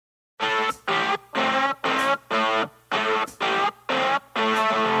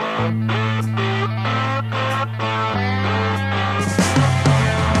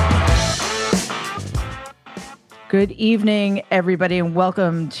Good evening, everybody, and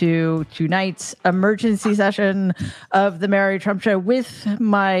welcome to tonight's emergency session of the Mary Trump Show with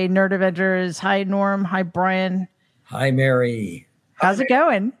my Nerd Avengers. Hi, Norm. Hi, Brian. Hi, Mary. How's it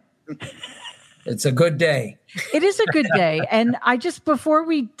going? It's a good day. It is a good day. And before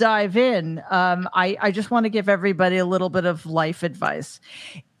we dive in, I just want to give everybody a little bit of life advice.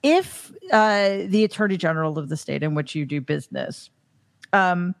 If the Attorney General of the state in which you do business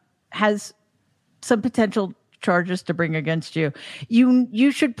has some potential charges to bring against you,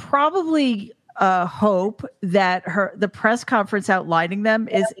 you should probably hope that the press conference outlining them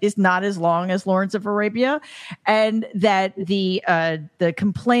is not as long as Lawrence of Arabia, and that the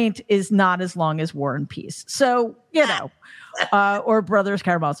complaint is not as long as War and Peace. So, or Brothers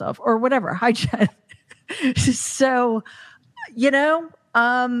Karamazov or whatever. Hi, Jen. So,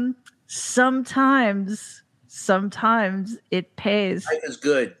 sometimes it pays. Life is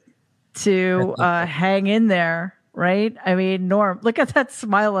good to hang in there, right? I mean, Norm, look at that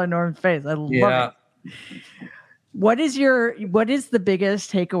smile on Norm's face. I love it. What is the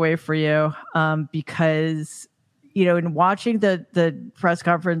biggest takeaway for you? Because, in watching the press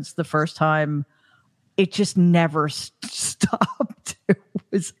conference the first time, it just never stopped. It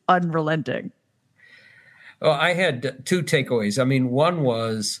was unrelenting. Well, I had two takeaways. I mean, one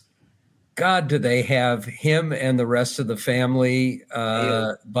was, God, do they have him and the rest of the family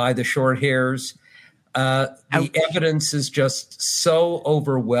by the short hairs? The evidence is just so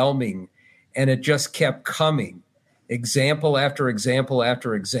overwhelming, and it just kept coming, example after example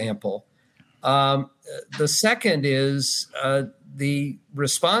after example. The second is the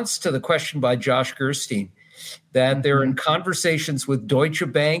response to the question by Josh Gerstein that they're in conversations with Deutsche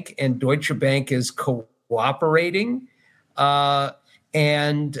Bank, and Deutsche Bank is cooperating.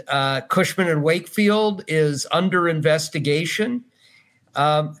 And Cushman and Wakefield is under investigation.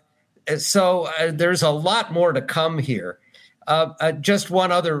 So there's a lot more to come here. Just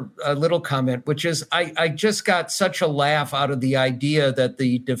one other little comment, which is I just got such a laugh out of the idea that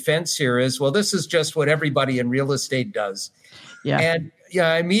the defense here is, well, this is just what everybody in real estate does. Yeah. And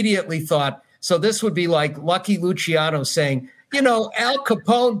I immediately thought, so this would be like Lucky Luciano saying, Al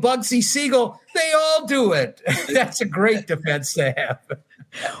Capone, Bugsy Siegel, they all do it. That's a great defense to have.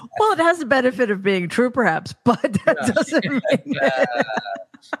 Well, it has the benefit of being true, perhaps, but that doesn't mean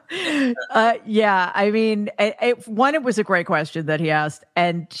I mean, it was a great question that he asked.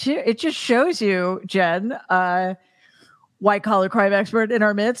 And two, it just shows you, Jen, white-collar crime expert in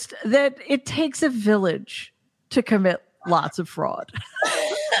our midst, that it takes a village to commit lots of fraud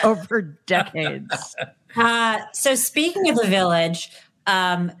over decades. So speaking of the village,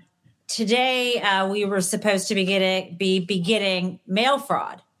 today we were supposed to be beginning mail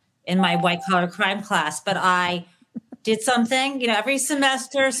fraud in my white collar crime class, but I did something. Every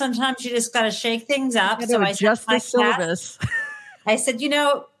semester, sometimes you just got to shake things up. So I just the syllabus. I said, you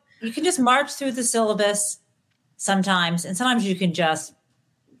can just march through the syllabus sometimes, and sometimes you can just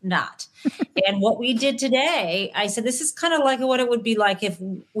not. And what we did today, I said, this is kind of like what it would be like if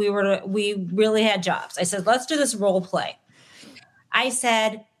we really had jobs. I said, let's do this role play. I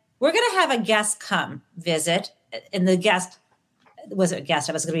said, we're going to have a guest come visit, and the guest was a guest.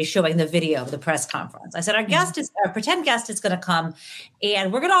 I was going to be showing the video of the press conference. I said, our pretend guest is going to come,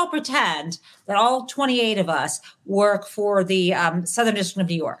 and we're going to all pretend that all 28 of us work for the Southern District of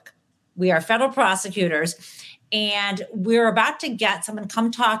New York. We are federal prosecutors. And we're about to get someone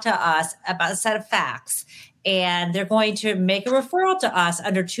come talk to us about a set of facts. And they're going to make a referral to us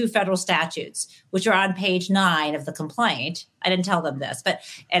under 2 federal statutes, which are on page 9 of the complaint. I didn't tell them this,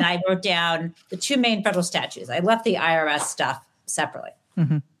 and I wrote down the 2 main federal statutes. I left the IRS stuff separately.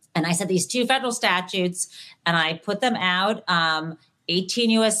 Mm-hmm. And I said these 2 federal statutes, and I put them out,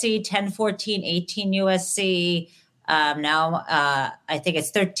 18 U.S.C., 1014, 18 U.S.C. Now I think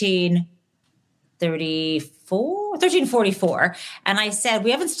it's 1344. And I said,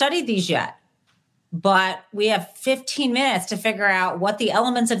 we haven't studied these yet, but we have 15 minutes to figure out what the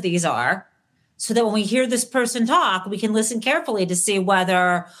elements of these are so that when we hear this person talk, we can listen carefully to see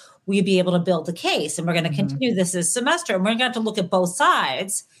whether we'd be able to build the case. And we're going to continue this semester, and we're going to have to look at both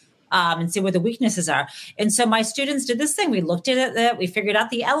sides and see where the weaknesses are. And so my students did this thing. We looked at it, we figured out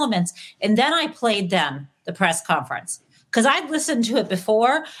the elements, and then I played them the press conference because I'd listened to it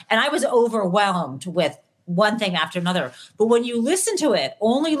before and I was overwhelmed with one thing after another. But when you listen to it,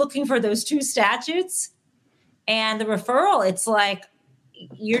 only looking for those 2 statutes and the referral, it's like,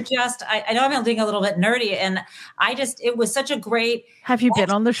 you're just, I know I'm being a little bit nerdy, and it was such a great. Have you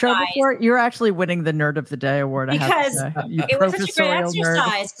been on the show before? You're actually winning the Nerd of the Day award. Because it was such a great professorial nerd.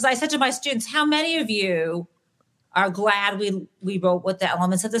 exercise. Because I said to my students, how many of you are glad we wrote what the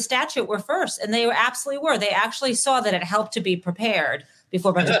elements of the statute were first? And they absolutely were. They actually saw that it helped to be prepared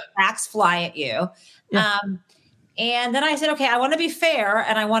before a bunch of facts fly at you. Yeah. And then I said, okay, I want to be fair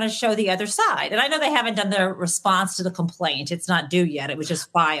and I want to show the other side. And I know they haven't done their response to the complaint. It's not due yet. It was just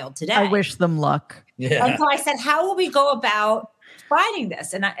filed today. I wish them luck. Yeah. And so I said, how will we go about fighting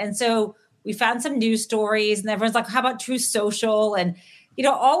this? And so we found some news stories, and everyone's like, how about Truth Social? And,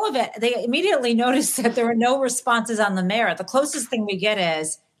 all of it, they immediately noticed that there were no responses on the merit. The closest thing we get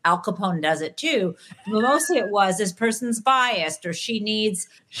is Al Capone does it too. But mostly it was, this person's biased, or she's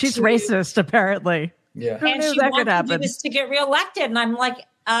racist, apparently. Yeah. And she wants to do this to get reelected. And I'm like,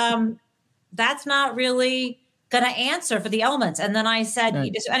 that's not really going to answer for the elements. And then I said,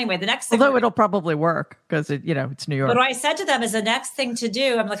 anyway, the next thing. Although it'll probably work because it's New York. But what I said to them is the next thing to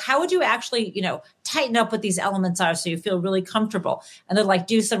do, I'm like, how would you actually, tighten up what these elements are so you feel really comfortable? And they're like,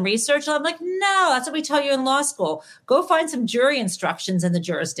 do some research. And I'm like, no, that's what we tell you in law school. Go find some jury instructions in the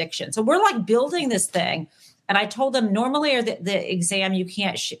jurisdiction. So we're like building this thing. And I told them normally or the exam, you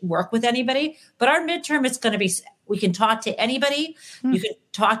can't work with anybody, but our midterm is going to be, we can talk to anybody. You can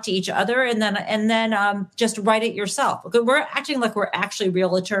talk to each other and then just write it yourself. We're acting like we're actually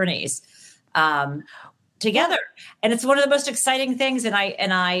real attorneys together. And it's one of the most exciting things. And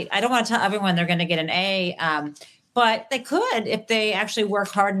I don't want to tell everyone they're going to get an A, but they could if they actually work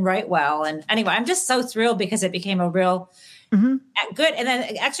hard and write well. And anyway, I'm just so thrilled because it became a real good, and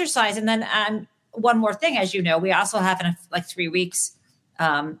then exercise. And then, one more thing, as you know, we also have in like 3 weeks,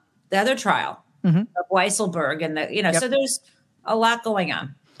 the other trial of Weisselberg and so there's a lot going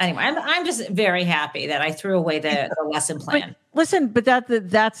on. Anyway, I'm just very happy that I threw away the lesson plan. But that's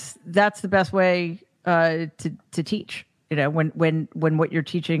the best way to teach. When what you're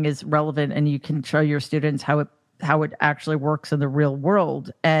teaching is relevant and you can show your students how it actually works in the real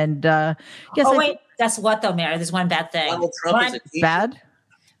world. And guess what though, Mary? There's one bad thing. Donald Trump is a teacher. Bad.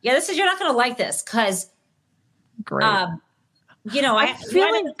 Yeah, you're not going to like this because, great. I'm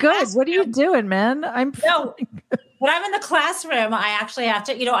feeling good. What are you doing, man? When I'm in the classroom, I actually have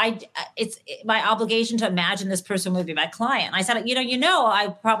to, it's my obligation to imagine this person would be my client. I said,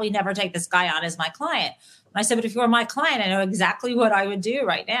 I probably never take this guy on as my client. And I said, but if you were my client, I know exactly what I would do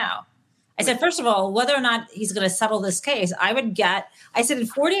right now. I said, first of all, whether or not he's going to settle this case, I said in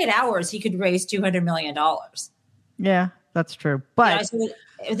 48 hours, he could raise $200 million. Yeah, that's true. But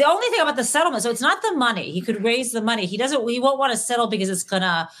the only thing about the settlement, so it's not the money. He could raise the money. He won't want to settle because it's going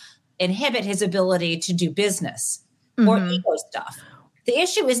to inhibit his ability to do business or ego stuff. The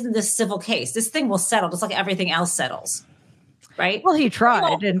issue isn't this civil case. This thing will settle just like everything else settles. Right? Well, he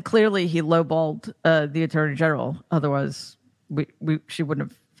tried, and clearly he lowballed the attorney general. Otherwise, she wouldn't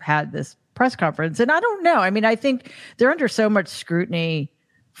have had this press conference. And I don't know. I mean, I think they're under so much scrutiny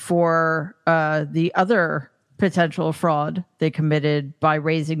for the other potential fraud they committed by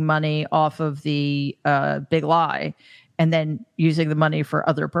raising money off of the big lie and then using the money for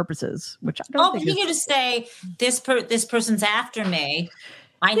other purposes, which I don't think but you just say this person's after me.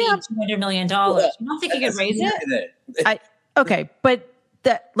 I need $200 million. You don't think you could raise it? Okay, but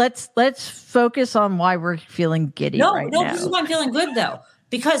let's focus on why we're feeling giddy right now. No, this is why I'm feeling good though,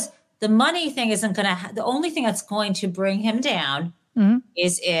 because the money thing isn't going to. The only thing that's going to bring him down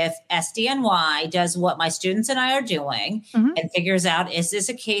is if SDNY does what my students and I are doing and figures out, is this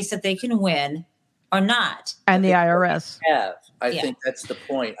a case that they can win or not? And the IRS. I think that's the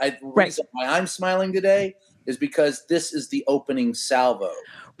point. The reason why I'm smiling today is because this is the opening salvo.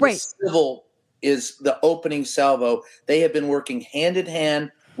 Right. The civil is the opening salvo. They have been working hand in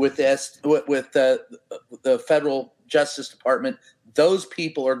hand with the federal Justice Department. Those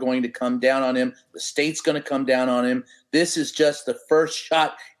people are going to come down on him. The state's going to come down on him. This is just the first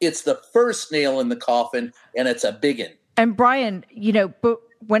shot. It's the first nail in the coffin, and it's a big one. And Brian, but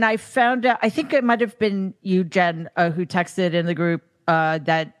when I found out, I think it might have been you, Jen, who texted in the group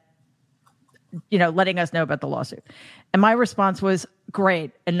that, letting us know about the lawsuit. And my response was,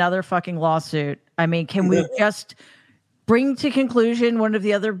 great, another fucking lawsuit. I mean, can we just bring to conclusion one of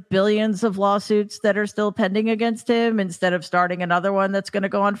the other billions of lawsuits that are still pending against him instead of starting another one that's going to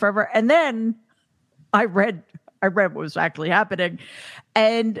go on forever? And then I read what was actually happening.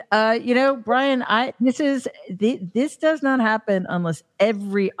 And, Brian, this does not happen unless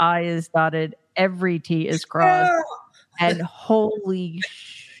every I is dotted, every T is crossed. And holy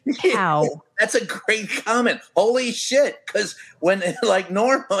How? That's a great comment. Holy shit. Because when, like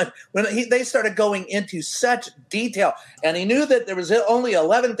Norm, they started going into such detail, and he knew that there was only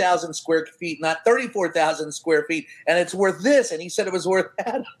 11,000 square feet, not 34,000 square feet, and it's worth this. And he said it was worth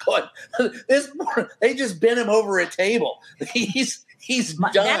that. God, they just bent him over a table. He's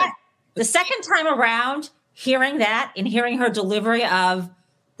done. The second time around, hearing that and hearing her delivery of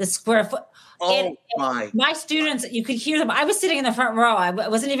the square foot. My students, you could hear them. I was sitting in the front row. I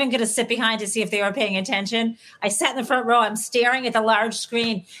wasn't even going to sit behind to see if they were paying attention. I sat in the front row. I'm staring at the large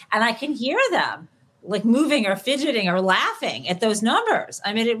screen, and I can hear them like moving or fidgeting or laughing at those numbers.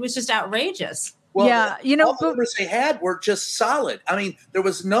 I mean, it was just outrageous. Well, yeah, all the numbers they had were just solid. I mean, there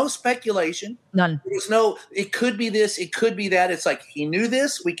was no speculation. None. There was no, it could be this, it could be that. It's like, he knew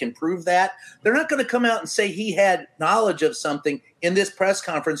this, we can prove that. They're not going to come out and say he had knowledge of something in this press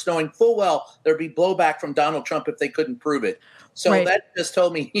conference, knowing full well there'd be blowback from Donald Trump if they couldn't prove it. So that just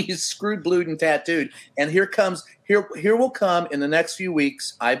told me he's screwed, blued, and tattooed. And here will come in the next few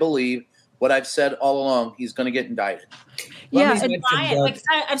weeks, I believe, what I've said all along, he's going to get indicted. And Brian,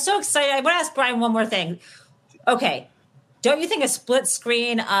 I'm so excited. I want to ask Brian one more thing. Okay. Don't you think a split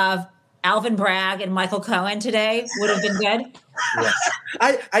screen of Alvin Bragg and Michael Cohen today would have been good? Yes.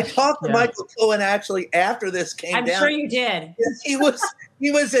 I talked to Michael Cohen actually after this came down. I'm sure you did. He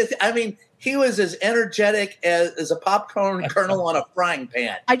was as energetic as a popcorn kernel on a frying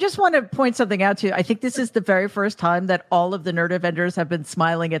pan. I just want to point something out to you. I think this is the very first time that all of the Nerd vendors have been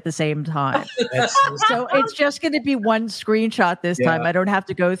smiling at the same time. So it's just going to be one screenshot this time. I don't have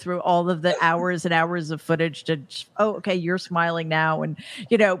to go through all of the hours and hours of footage to, okay, you're smiling now. And,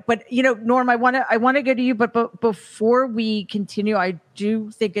 Norm, I want to go to you, but before we continue, I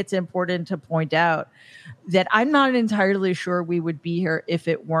do think it's important to point out that I'm not entirely sure we would be here if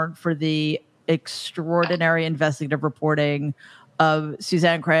it weren't for the extraordinary investigative reporting of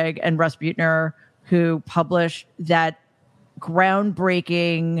Suzanne Craig and Russ Buettner, who published that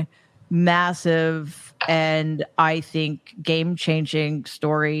groundbreaking, massive, and I think game-changing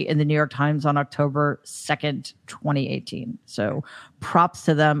story in the New York Times on October 2nd, 2018. So props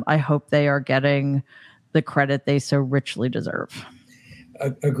to them. I hope they are getting the credit they so richly deserve.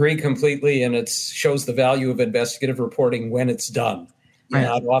 Agree completely, and it shows the value of investigative reporting when it's done. Right.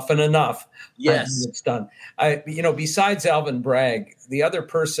 Not often enough. Yes, it's done. Besides Alvin Bragg, the other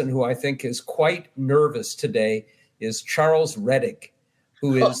person who I think is quite nervous today is Charles Rettig,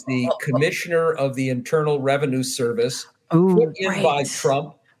 who is the commissioner of the Internal Revenue Service, put in by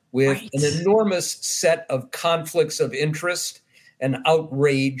Trump with an enormous set of conflicts of interest and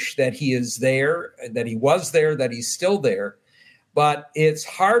outrage that he is there, that he was there, that he's still there. But it's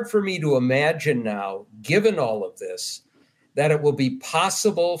hard for me to imagine now, given all of this, that it will be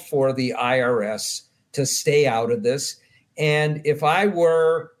possible for the IRS to stay out of this. And if I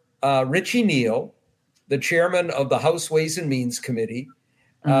were Richie Neal, the chairman of the House Ways and Means Committee,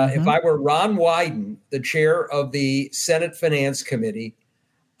 if I were Ron Wyden, the chair of the Senate Finance Committee,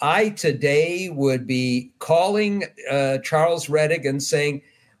 I today would be calling Charles Rettig and saying,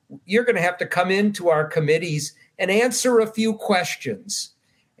 you're going to have to come into our committees and answer a few questions.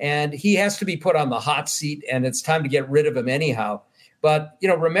 And he has to be put on the hot seat, and it's time to get rid of him anyhow. But,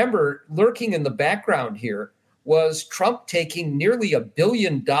 remember, lurking in the background here was Trump taking nearly $1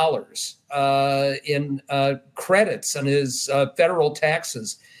 billion in credits on his federal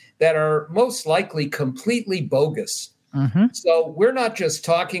taxes that are most likely completely bogus. So we're not just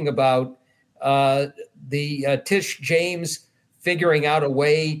talking about the Tish James figuring out a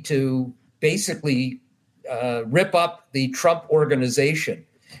way to basically rip up the Trump organization.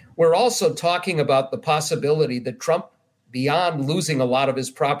 We're also talking about the possibility that Trump, beyond losing a lot of his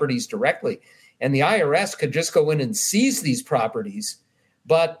properties directly, and the IRS could just go in and seize these properties,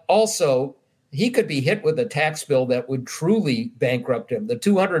 but also he could be hit with a tax bill that would truly bankrupt him. The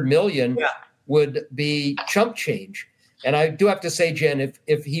 $200 million would be chump change. And I do have to say, Jen,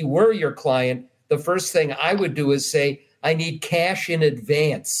 if he were your client, the first thing I would do is say, I need cash in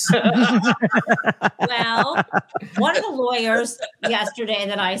advance. Well, one of the lawyers yesterday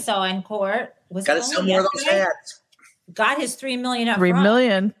that I saw in court was got to sell more of those hats. Got his $3 million up $3 front.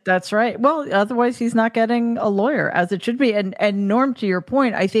 million. That's right. Well, otherwise he's not getting a lawyer, as it should be. And Norm, to your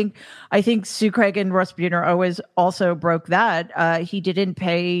point, I think Sue Craig and Russ Buettner always also broke that. He didn't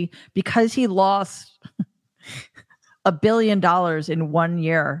pay because he lost $1 billion in 1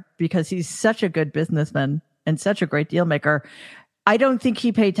 year because he's such a good businessman and such a great deal maker. I don't think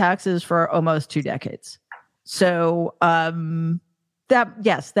he paid taxes for almost 2 decades. So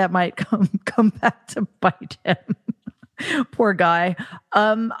that might come back to bite him. Poor guy.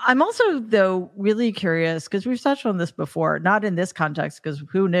 I'm also, though, really curious because we've touched on this before, not in this context, because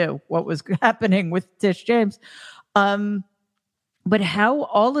who knew what was happening with Tish James. But how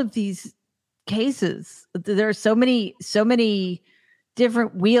all of these cases, there are so many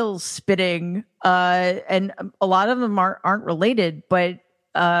different wheels spinning, and a lot of them aren't related. But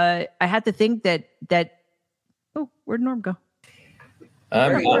I had to think that oh, where'd Norm go?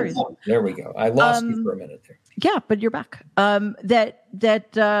 There we go. I lost you for a minute there. Yeah, but you're back. Are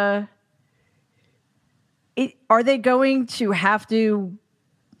they going to have to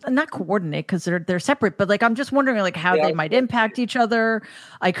not coordinate because they're separate, but like I'm just wondering like how they might impact each other,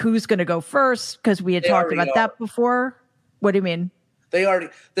 like who's going to go first, because we had talked about that before. What do you mean? They already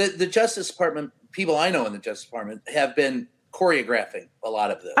the Justice Department people I know in the Justice Department have been choreographing a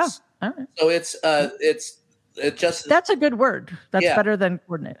lot of this. Oh, all right. So it's just that's a good word. That's better than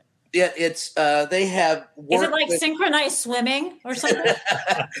coordinate. Yeah, it's they have. Is it like synchronized swimming or something?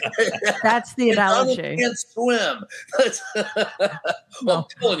 That's the analogy. Donald can't swim. I'm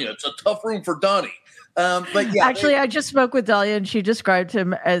telling you, it's a tough room for Donnie. But yeah, actually, I just spoke with Dahlia, and she described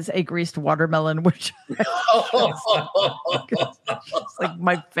him as a greased watermelon, which is like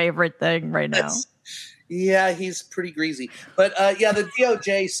my favorite thing right now. Yeah, he's pretty greasy. But the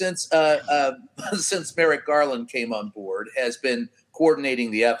DOJ since Merrick Garland came on board has been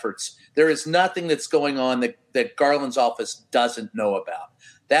coordinating the efforts. There is nothing that's going on that Garland's office doesn't know about.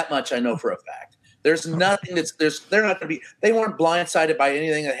 That much I know for a fact. There's nothing they're not going to be. They weren't blindsided by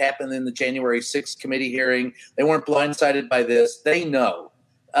anything that happened in the January 6th committee hearing. They weren't blindsided by this. They know.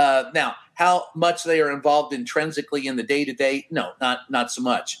 Now, how much they are involved intrinsically in the day-to-day? No, not so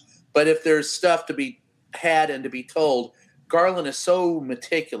much. But if there's stuff to be had and to be told, Garland is so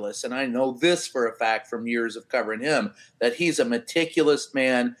meticulous, and I know this for a fact from years of covering him, that he's a meticulous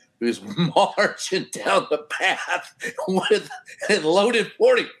man who's marching down the path with a loaded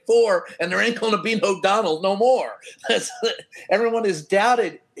 44, and there ain't going to be no Donald no more. Everyone has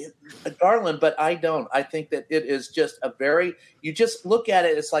doubted Garland, but I don't. I think that it is just you just look at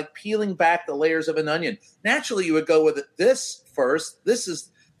it, it's like peeling back the layers of an onion. Naturally, you would go with this first. This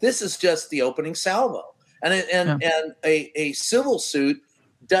is just the opening salvo. And a civil suit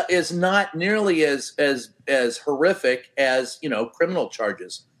is not nearly as horrific as criminal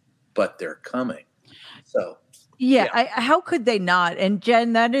charges, but they're coming. So how could they not? And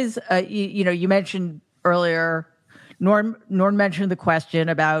Jen, that is you mentioned earlier. Norm mentioned the question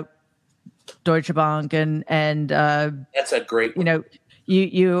about Deutsche Bank and that's a great one.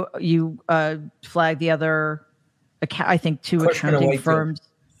 You flagged the other I think two accounting firms.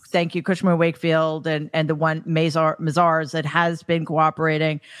 Thank you, Cushman & Wakefield, and the one Mazars that has been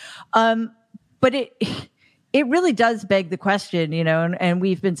cooperating. But it really does beg the question, and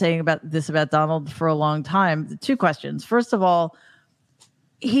we've been saying about Donald for a long time. Two questions. First of all,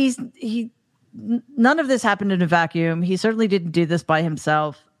 none of this happened in a vacuum. He certainly didn't do this by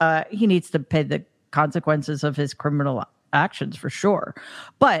himself. He needs to pay the consequences of his criminal actions for sure.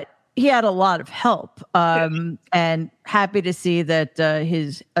 But he had a lot of help, and happy to see that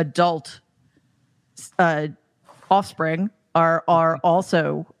his adult offspring are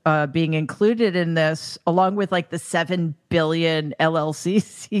also being included in this, along with like the 7 billion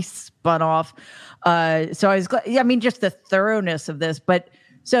LLCs he spun off. So I was glad. I mean, just the thoroughness of this. But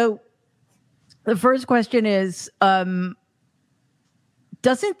so the first question is,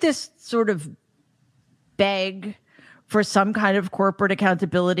 doesn't this sort of beg for some kind of corporate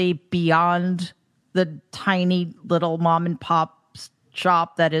accountability beyond the tiny little mom and pop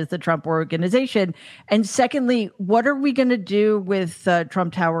shop that is the Trump organization? And secondly, what are we going to do with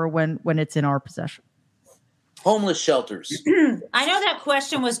Trump Tower when it's in our possession? Homeless shelters. I know that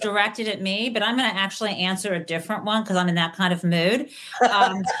question was directed at me, but I'm going to actually answer a different one because I'm in that kind of mood.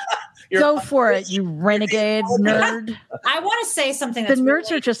 Go for it, you renegade nerd. I want to say something. The nerds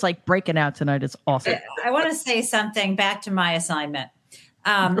are just like breaking out tonight. It's awesome. I want to say something back to my assignment.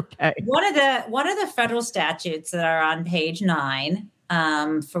 Okay. One of the federal statutes that are on page 9,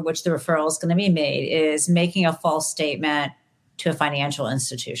 for which the referral is going to be made, is making a false statement to a financial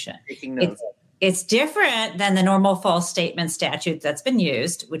institution. It's different than the normal false statement statute that's been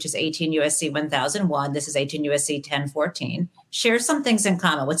used, which is 18 U.S.C. 1001. This is 18 U.S.C. 1014. Shares some things in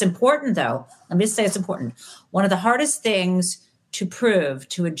common. What's important, though, let me just say it's important. One of the hardest things to prove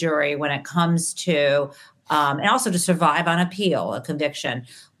to a jury when it comes to, and also to survive on appeal, a conviction,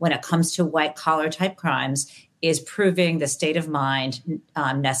 when it comes to white-collar type crimes, is proving the state of mind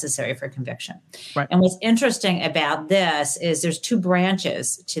necessary for conviction. Right. And what's interesting about this is there's 2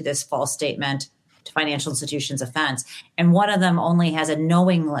 branches to this false statement to financial institutions offense. And one of them only has a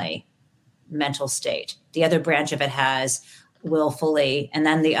knowingly mental state. The other branch of it has willfully. And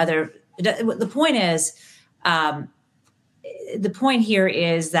then the point is, the point here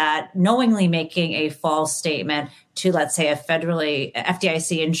is that knowingly making a false statement to, let's say, a federally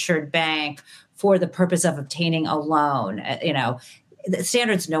FDIC insured bank for the purpose of obtaining a loan, the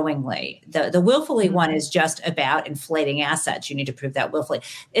standard's knowingly. The willfully one is just about inflating assets. You need to prove that willfully.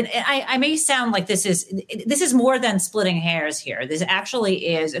 And I may sound like this is more than splitting hairs here. This actually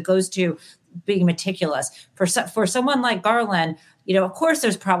is. It goes to being meticulous. For someone like Garland, of course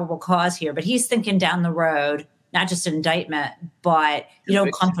there's probable cause here, but he's thinking down the road, not just an indictment, but you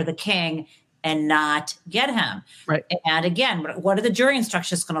don't come for the king and not get him. Right. And again, what are the jury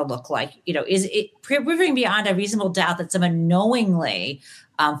instructions going to look like? Is it proving beyond a reasonable doubt that someone knowingly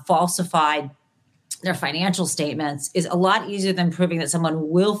falsified their financial statements is a lot easier than proving that someone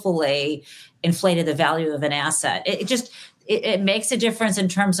willfully inflated the value of an asset. It makes a difference in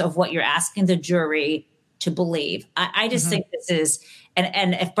terms of what you're asking the jury to believe. I just think this is,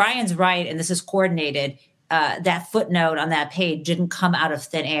 and if Brian's right, and this is coordinated, that footnote on that page didn't come out of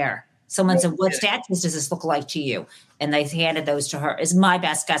thin air. Someone said, what statutes does this look like to you? And they handed those to her, is my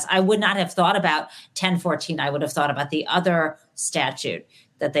best guess. I would not have thought about 1014. I would have thought about the other statute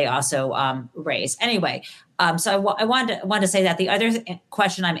that they also raised. Anyway, so I wanted to say that the other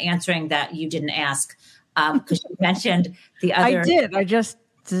question I'm answering that you didn't ask, because you mentioned the other. I did. I just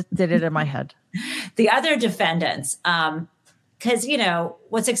did it in my head. The other defendants. Because,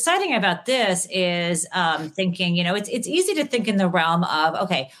 what's exciting about this is thinking, it's easy to think in the realm of,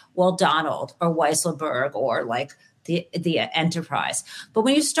 okay, well, Donald or Weisselberg or like the enterprise. But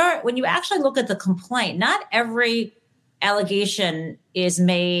when you actually look at the complaint, not every civil allegation is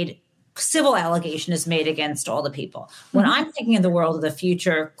made against all the people. When I'm thinking in the world of the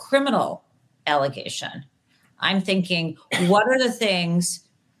future criminal allegation, I'm thinking, what are the things,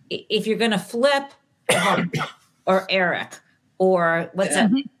 if you're going to flip or Eric, or what's that?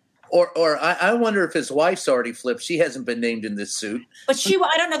 Or I wonder if his wife's already flipped. She hasn't been named in this suit. But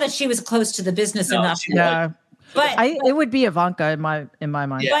I don't know that she was close to the business enough. Yeah. But it would be Ivanka in my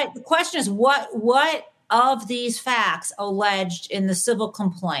mind. Yeah. But the question is, what of these facts alleged in the civil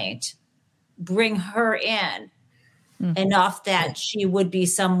complaint bring her in enough that she would be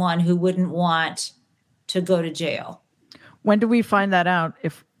someone who wouldn't want to go to jail? When do we find that out?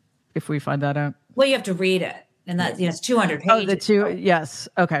 If we find that out? Well, you have to read it. And that, it's 200 pages. Yes.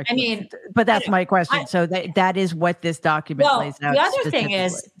 Okay. I mean, but that's my question. So that is what this document lays out. The other thing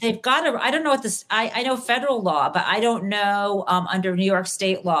is they've got to, I don't know what this, I know federal law, but I don't know under New York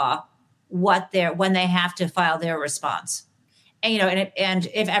state law when they have to file their response. And, and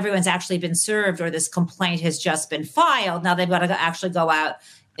if everyone's actually been served or this complaint has just been filed, now they've got to actually go out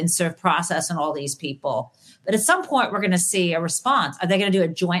and serve process on all these people. But at some point, we're going to see a response. Are they going to do a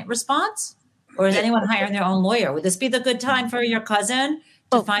joint response? Or is anyone hiring their own lawyer? Would this be the good time for your cousin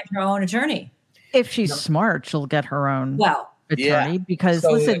to find her own attorney? If she's smart, she'll get her own attorney. Because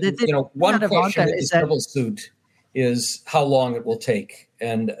listen, one question in the civil suit is how long it will take.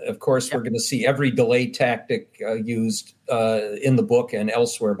 And of course, we're going to see every delay tactic used in the book and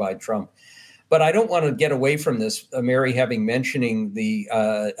elsewhere by Trump. But I don't want to get away from this, Mary, mentioning the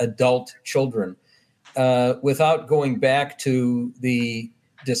adult children without going back to the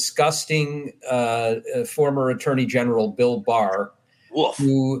disgusting former Attorney General Bill Barr,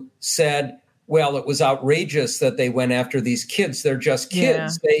 who said, well, it was outrageous that they went after these kids. They're just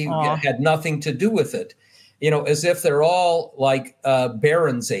kids. They had nothing to do with it. As if they're all like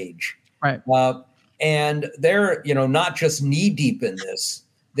Barron's age. Right. And they're, not just knee deep in this.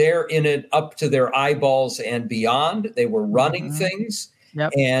 They're in it up to their eyeballs and beyond. They were running things.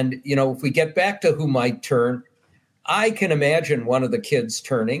 Yep. And, if we get back to who might turn, I can imagine one of the kids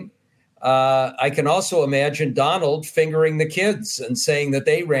turning. I can also imagine Donald fingering the kids and saying that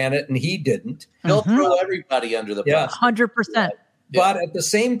they ran it and he didn't. He'll throw everybody under the bus. 100%. But at the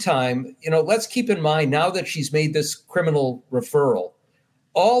same time, let's keep in mind now that she's made this criminal referral,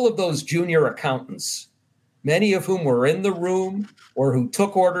 all of those junior accountants, many of whom were in the room or who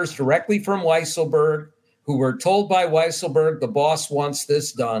took orders directly from Weisselberg, who were told by Weisselberg, the boss wants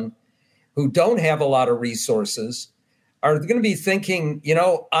this done, who don't have a lot of resources, are going to be thinking,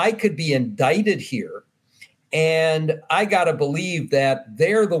 I could be indicted here. And I got to believe that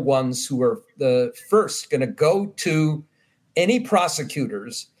they're the ones who are the first going to go to any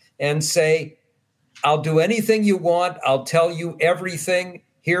prosecutors and say, I'll do anything you want. I'll tell you everything.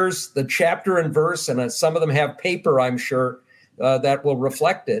 Here's the chapter and verse. And some of them have paper, I'm sure, that will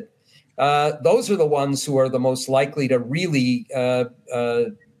reflect it. Those are the ones who are the most likely to really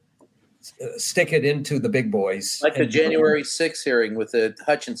stick it into the big boys. Like the January 6th hearing with the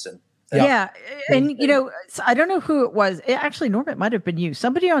Hutchinson. Yeah. And, I don't know who it was. Actually, Norm, it might have been you.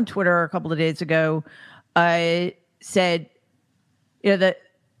 Somebody on Twitter a couple of days ago said, that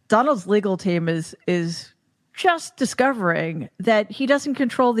Donald's legal team is just discovering that he doesn't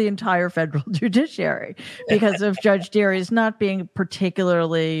control the entire federal judiciary because of Judge Deary's not being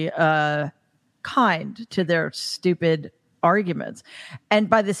particularly kind to their stupid arguments. And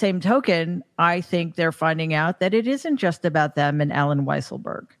by the same token, I think they're finding out that it isn't just about them and Alan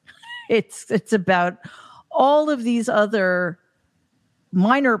Weisselberg. It's about all of these other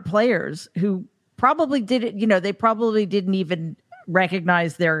minor players who probably didn't, they probably didn't even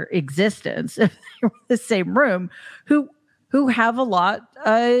recognize their existence if they were in the same room, who have a lot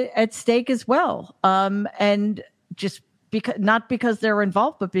at stake as well. And just not because they're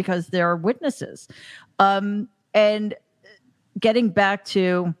involved, but because they're witnesses. And getting back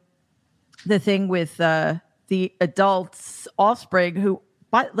to the thing with the adults' offspring who,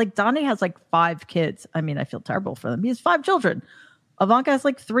 like Donnie has like 5 kids. I mean, I feel terrible for them. He has 5 children. Ivanka has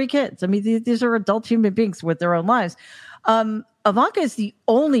like 3 kids. I mean, these are adult human beings with their own lives. Ivanka is the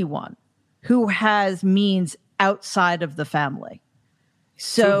only one who has means outside of the family.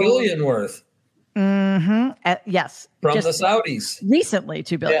 So $2 billion worth. Yes. From the Saudis. Recently,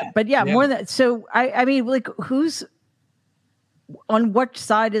 $2 billion. Yeah. But more than that. So I mean, like, who's on what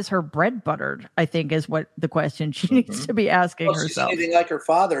side is her bread buttered? I think is what the question she needs to be asking herself. She's anything like her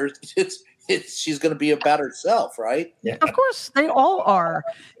father. She's going to be about herself, right? Yeah. Of course, they all are.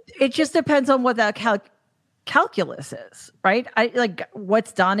 It just depends on what that calculus is, right?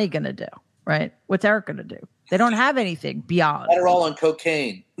 What's Donnie going to do, right? What's Eric going to do? They don't have anything beyond. They're all on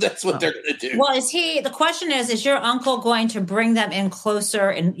cocaine. That's what they're going to do. Well, the question is your uncle going to bring them in closer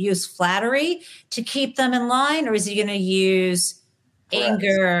and use flattery to keep them in line, or is he going to use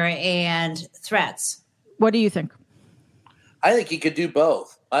anger and threats? What do you think? I think he could do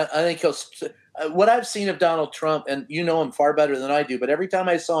both. I think he'll. What I've seen of Donald Trump, and you know him far better than I do, but every time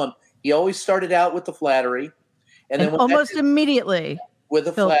I saw him, he always started out with the flattery, and then almost immediately with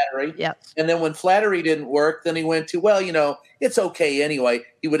the flattery. Yes. And then when flattery didn't work, then he went to, it's okay anyway.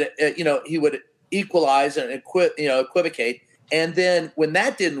 He would equalize and equivocate. And then when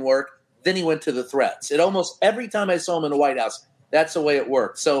that didn't work, then he went to the threats. It almost every time I saw him in the White House, that's the way it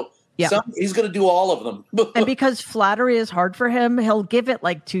worked. So he's going to do all of them. And because flattery is hard for him, he'll give it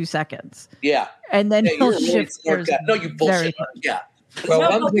like 2 seconds. Yeah. And then he'll shift gears. No, you bullshit. Yeah. Well,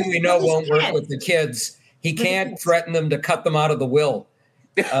 one thing we know won't work with the kids. He can't threaten them to cut them out of the will.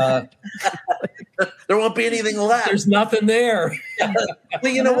 There won't be anything left. There's nothing there.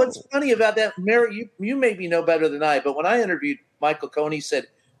 Well, what's funny about that, Mary, you maybe know better than I, but when I interviewed Michael Cohen, he said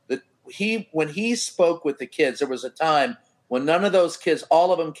that when he spoke with the kids, there was a time when none of those kids,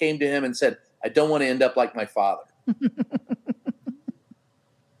 all of them came to him and said, I don't want to end up like my father.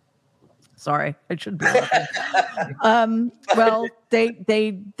 Sorry, I shouldn't be laughing. Well, they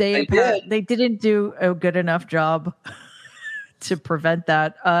didn't do a good enough job to prevent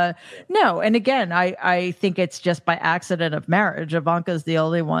that. No, and again, I think it's just by accident of marriage. Ivanka's the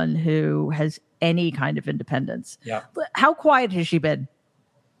only one who has any kind of independence. Yeah. How quiet has she been?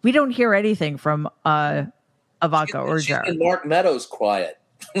 We don't hear anything from Ivanka or Jared. And Mark Meadows quiet.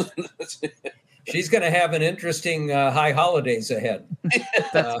 She's going to have an interesting high holidays ahead.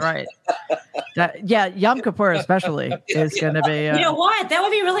 That's right. Yom Kippur especially is going to be. You know what? That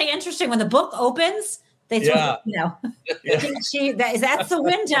would be really interesting when the book opens. That's the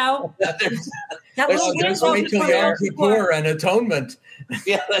window. There's wait till Yom Kippur and atonement.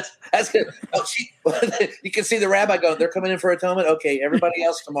 Yeah, that's good. You can see the rabbi going, they're coming in for atonement. Okay, everybody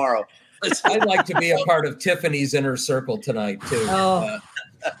else tomorrow. I'd like to be a part of Tiffany's inner circle tonight too. Oh.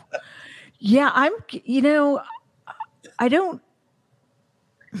 Yeah, I don't.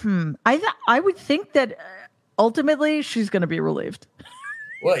 I would think that ultimately she's going to be relieved.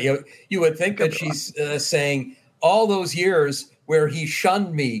 Well, you would think that she's saying all those years where he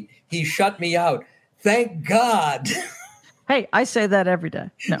shunned me, he shut me out. Thank God. Hey, I say that every day.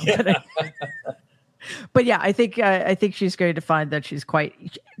 No, but yeah, I think she's going to find that she's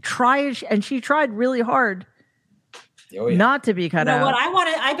and she tried really hard. Oh, yeah. Not to be cut out. What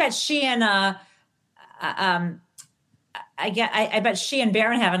I bet she and I bet she and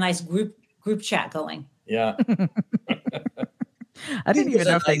Barron have a nice group chat going. Yeah. I don't even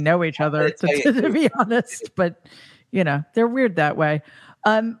know if they know each other, to be honest, but they're weird that way.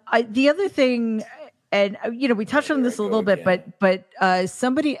 The other thing, and we touched on this a little bit, but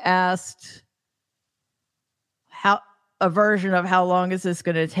somebody asked a version of how long is this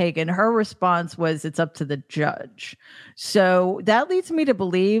going to take, and her response was it's up to the judge. So that leads me to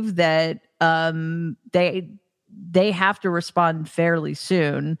believe that they have to respond fairly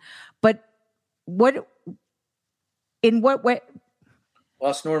soon. But in what way?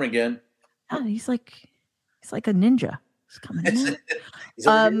 Lost Norm again. Oh, he's like a ninja. He's coming in. He's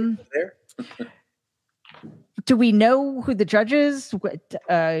over there. Do we know who the judge is?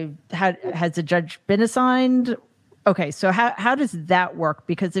 Has the judge been assigned? Okay, so how does that work?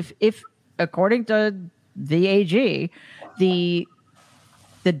 Because if according to the AG, the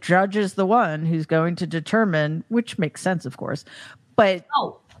judge is the one who's going to determine, which makes sense, of course. But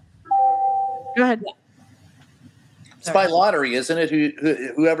go ahead. Yeah. It's by lottery, isn't it?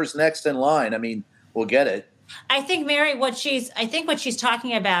 Whoever's next in line, I mean, we'll get it. I think, Mary, what she's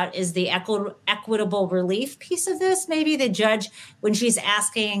talking about is the equitable relief piece of this. Maybe the judge, when she's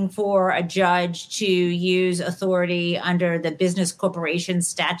asking for a judge to use authority under the business corporation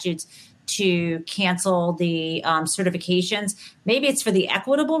statutes to cancel the certifications, maybe it's for the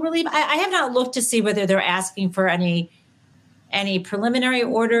equitable relief. I have not looked to see whether they're asking for any preliminary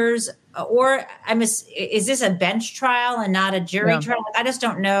orders, or is this a bench trial and not a jury trial? I just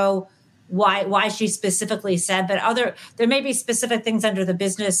don't know why she specifically said, but there may be specific things under the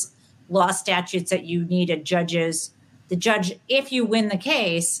business law statutes that you need the judge, if you win the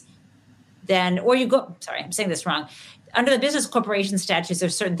case, I'm saying this wrong. Under the business corporation statutes,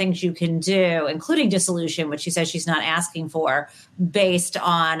 there's certain things you can do, including dissolution, which she says she's not asking for, based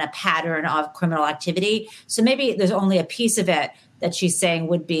on a pattern of criminal activity. So maybe there's only a piece of it that she's saying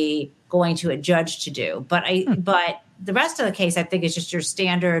would be going to a judge to do. But the rest of the case, I think, is just your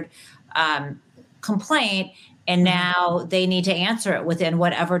standard complaint, and now they need to answer it within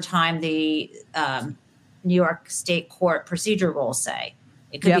whatever time the New York State Court procedure rules say.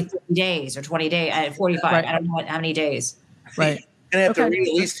 It could be 30 days or 20 days, 45. Right. I don't know how many days. Right. You're going to have to read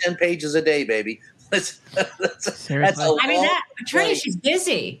at least 10 pages a day, baby. That's that attorney, she's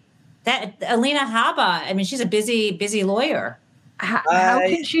busy. That Alina Haba, she's a busy lawyer. How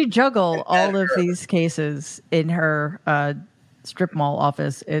can she juggle all of these cases in her strip mall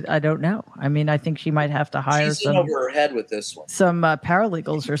office? I don't know. I think she might have to hire some over her head with this one. Some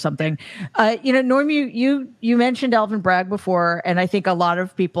paralegals or something. Norm, you mentioned Alvin Bragg before, and I think a lot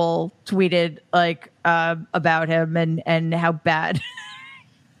of people tweeted about him and how bad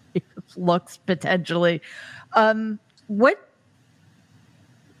he looks potentially. What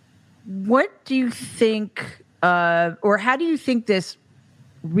do you think, or how do you think this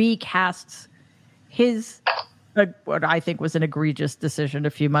recasts his what I think was an egregious decision a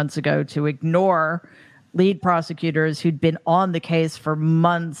few months ago to ignore lead prosecutors who'd been on the case for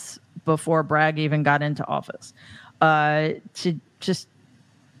months before Bragg even got into office, to just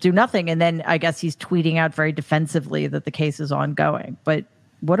do nothing? And then I guess he's tweeting out very defensively that the case is ongoing. But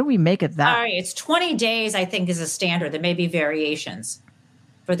what do we make of that? All right, it's 20 days, I think, is a standard. There may be variations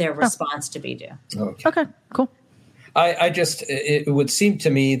for their response to be due. Okay, cool. It would seem to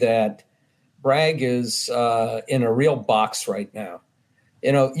me that Bragg is in a real box right now.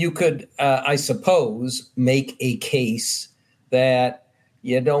 You could, I suppose, make a case that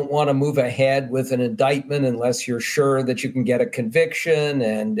you don't want to move ahead with an indictment unless you're sure that you can get a conviction,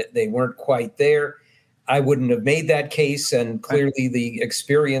 and they weren't quite there. I wouldn't have made that case, and clearly the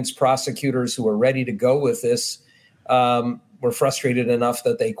experienced prosecutors who were ready to go with this were frustrated enough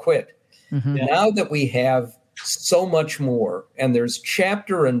that they quit. Mm-hmm. Now that we have so much more, and there's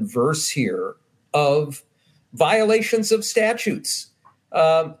chapter and verse here of violations of statutes.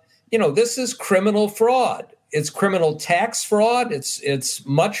 This is criminal fraud. It's criminal tax fraud. It's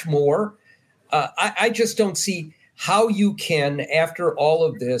much more. I just don't see how you can, after all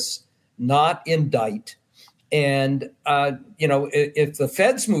of this, not indict. And, if the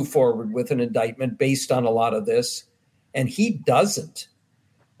feds move forward with an indictment based on a lot of this, and he doesn't,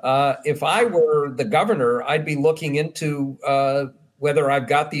 if I were the governor, I'd be looking into whether I've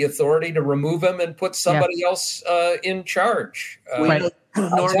got the authority to remove him and put somebody else in charge.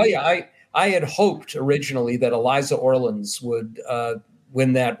 I'll tell you, I had hoped originally that Eliza Orlins would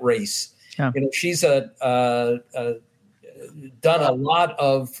win that race. Yeah. She's done a lot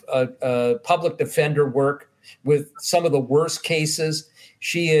of public defender work with some of the worst cases.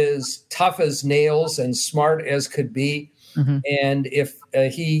 She is tough as nails and smart as could be. Mm-hmm. And if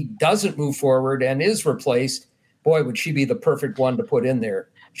he doesn't move forward and is replaced, boy, would she be the perfect one to put in there.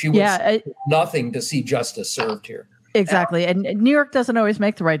 She would nothing to see justice served here. Exactly. And New York doesn't always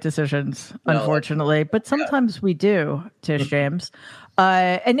make the right decisions, unfortunately, but sometimes we do, Tish James.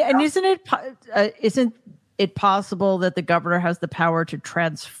 And isn't it possible that the governor has the power to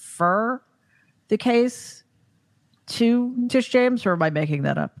transfer the case to Tish James, or am I making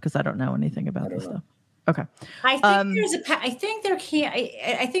that up? Because I don't know anything about this stuff. Okay. I think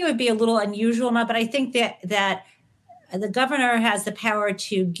it would be a little unusual, but I think that the governor has the power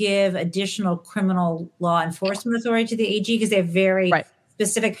to give additional criminal law enforcement authority to the AG because they're very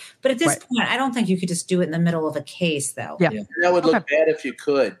specific. But at this point, I don't think you could just do it in the middle of a case, though. Yeah. That would look bad if you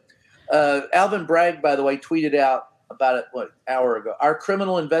could. Alvin Bragg, by the way, tweeted out about an hour ago. Our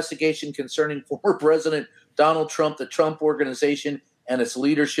criminal investigation concerning former President Donald Trump, the Trump Organization, and its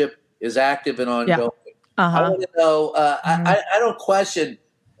leadership is active and ongoing. I want to know. I don't question.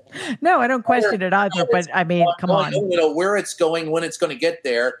 No, I don't question it either. But I mean, come on. You know where it's going, when it's going to get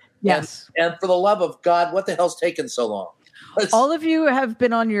there. Yes. And for the love of God, what the hell's taking so long? All of you have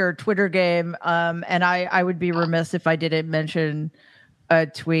been on your Twitter game, and I would be remiss if I didn't mention a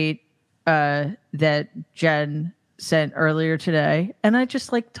tweet that Jen sent earlier today, and I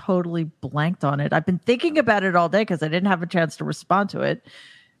just totally blanked on it. I've been thinking about it all day because I didn't have a chance to respond to it.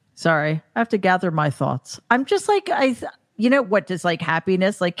 Sorry, I have to gather my thoughts. I'm just you know what, does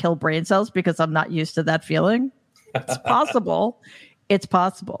happiness kill brain cells because I'm not used to that feeling? It's possible. It's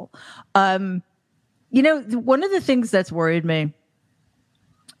possible. You know, one of the things that's worried me,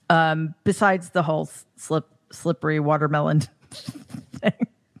 besides the whole slippery watermelon thing,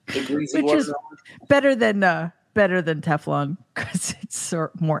 which is better than Teflon because it's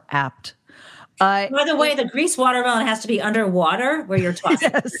sort of more apt. By the way, the grease watermelon has to be underwater where you're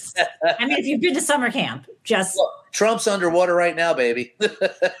tossing. Yes. I mean, if you've been to summer camp, Trump's underwater right now, baby.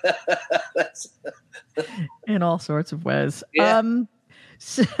 In all sorts of ways. Yeah.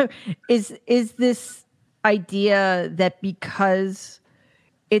 So is this idea that because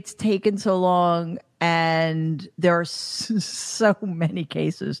it's taken so long and there are so many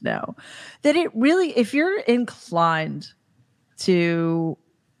cases now that it really, if you're inclined to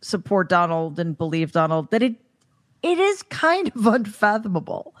support Donald and believe Donald, that it is kind of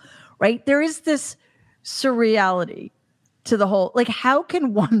unfathomable, right? There is this surreality to the whole, how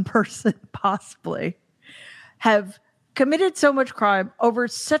can one person possibly have committed so much crime over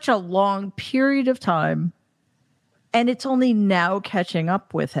such a long period of time, and it's only now catching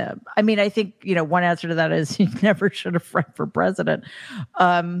up with him? I mean, I think, one answer to that is he never should have run for president,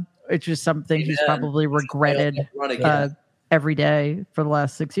 which is something he's probably regretted every day for the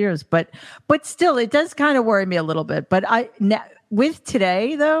last 6 years. But still, it does kind of worry me a little bit. But with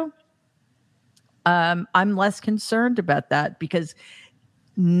today, though, I'm less concerned about that because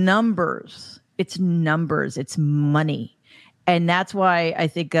it's numbers, it's money. And that's why I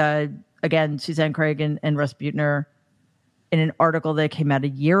think, again, Suzanne Craig and Russ Buettner, in an article that came out a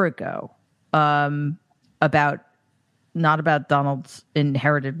year ago, not about Donald's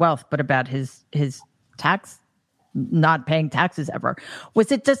inherited wealth, but about his tax, not paying taxes ever.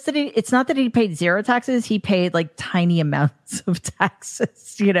 Was it just that it's not that he paid zero taxes, he paid tiny amounts of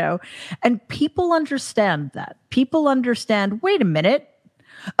taxes, and people understand that. People understand, wait a minute.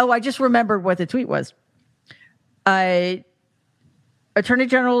 Oh, I just remembered what the tweet was. Attorney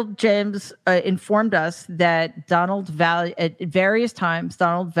General James informed us that at various times,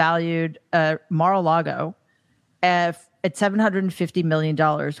 Donald valued Mar-a-Lago at $750 million,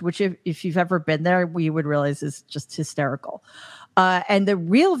 which if you've ever been there, we would realize is just hysterical. And the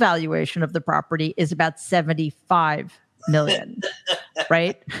real valuation of the property is about $75 million,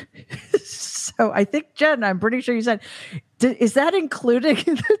 right? So I think, Jen, I'm pretty sure you said, is that including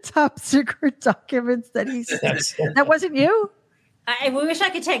the top secret documents that he said? That wasn't you? I wish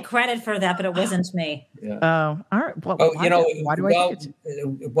I could take credit for that, but it wasn't me. Yeah. Oh, all right. Well,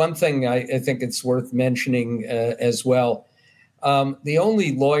 one thing I think it's worth mentioning as well. The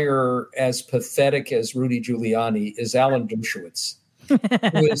only lawyer as pathetic as Rudy Giuliani is Alan Dershowitz,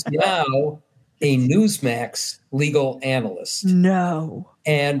 who is now a Newsmax legal analyst. No.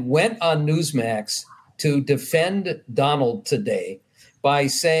 And went on Newsmax to defend Donald today by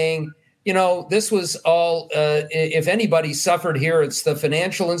saying, this was all, if anybody suffered here, it's the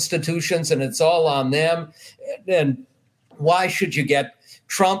financial institutions and it's all on them. And why should you get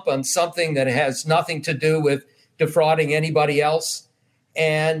Trump on something that has nothing to do with defrauding anybody else?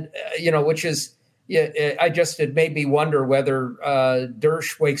 And, which is, it made me wonder whether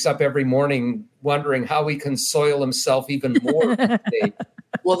Dersh wakes up every morning wondering how he can soil himself even more.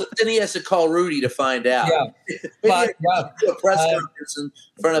 Well, then he has to call Rudy to find out. Yeah, but a press conference in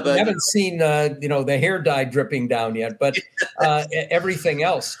front of I haven't seen the hair dye dripping down yet, but everything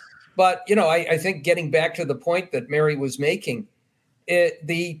else. But I think getting back to the point that Mary was making,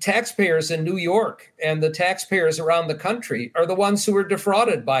 the taxpayers in New York and the taxpayers around the country are the ones who are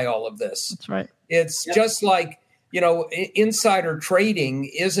defrauded by all of this. That's right. It's just like insider trading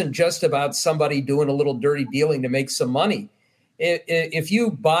isn't just about somebody doing a little dirty dealing to make some money. If you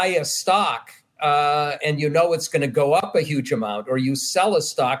buy a stock and it's going to go up a huge amount, or you sell a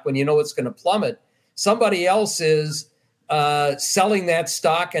stock when it's going to plummet, somebody else is selling that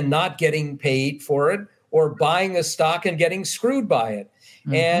stock and not getting paid for it, or buying a stock and getting screwed by it.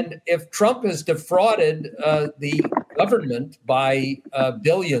 Mm-hmm. And if Trump has defrauded the government by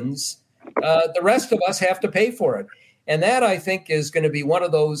billions, the rest of us have to pay for it. And that, I think, is going to be one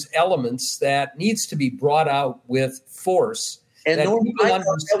of those elements that needs to be brought out with force. And that people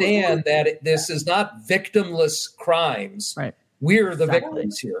understand that this is not victimless crimes. Right. We're the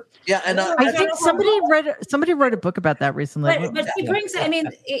victims here. Yeah, and I think somebody wrote a book about that recently. But she brings. I mean,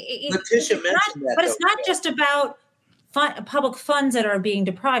 Letitia mentioned that. But it's not just about public funds that are being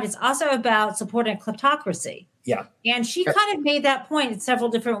deprived. It's also about supporting kleptocracy. Yeah, and she kind of made that point in several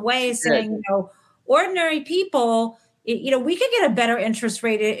different ways, saying, ordinary people. We could get a better interest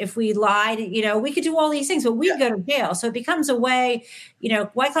rate if we lied. We could do all these things, but we go to jail. So it becomes a way.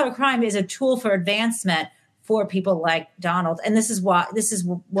 White collar crime is a tool for advancement for people like Donald, and this is what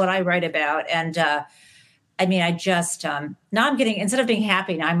I write about. And I mean, I just now I'm getting, instead of being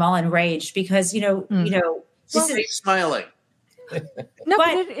happy, now I'm all enraged because this is smiling. No,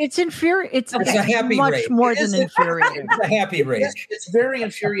 but it's infuriating. It's a happy much rage. More than infuriating. It's a happy rage. It's very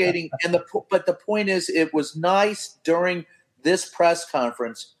infuriating. But the point is, it was nice during this press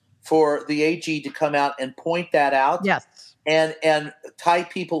conference for the AG to come out and point that out. Yes. And tie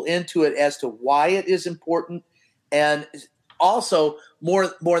people into it as to why it is important, and also more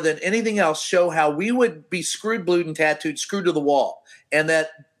than anything else, show how we would be screwed, blued, and tattooed, screwed to the wall, and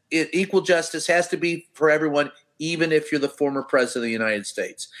that equal justice has to be for everyone, even if you're the former president of the United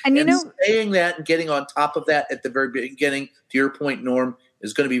States. And saying that and getting on top of that at the very beginning, to your point, Norm,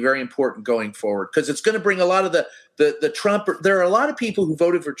 is going to be very important going forward, because it's going to bring a lot of the Trump. There are a lot of people who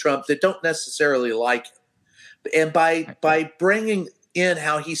voted for Trump that don't necessarily like him. And by bringing in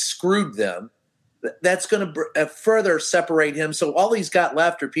how he screwed them, that's going to further separate him. So all he's got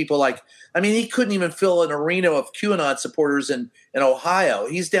left are people like, he couldn't even fill an arena of QAnon supporters in Ohio.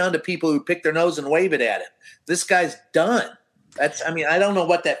 He's down to people who pick their nose and wave it at him. This guy's done. I don't know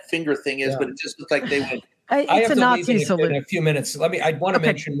what that finger thing is, but it just looks like they went. It's a Nazi salute. In a few minutes. I want to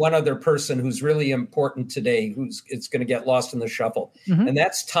mention one other person who's really important today, it's going to get lost in the shuffle. Mm-hmm. And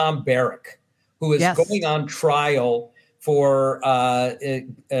that's Tom Barrack, who is going on trial for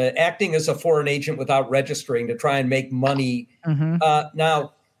acting as a foreign agent without registering to try and make money. Mm-hmm.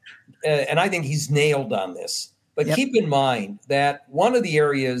 Now, and I think he's nailed on this. But keep in mind that one of the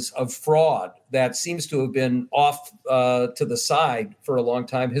areas of fraud that seems to have been off to the side for a long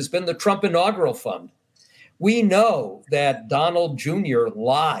time has been the Trump Inaugural Fund. We know that Donald Jr.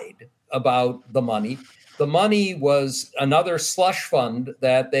 lied about the money. The money was another slush fund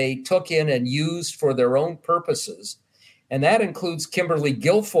that they took in and used for their own purposes. And that includes Kimberly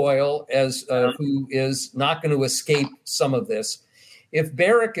Guilfoyle, who is not going to escape some of this. If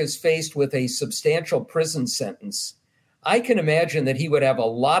Barrack is faced with a substantial prison sentence, I can imagine that he would have a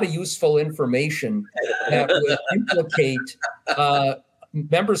lot of useful information that would implicate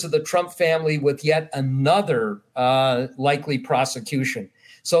members of the Trump family with yet another likely prosecution.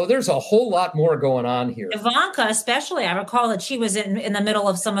 So there's a whole lot more going on here. Ivanka, especially, I recall that she was in the middle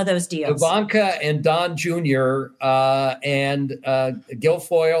of some of those deals. Ivanka and Don Jr. And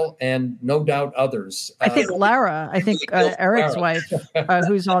Guilfoyle and no doubt others. I think Lara, Eric's wife,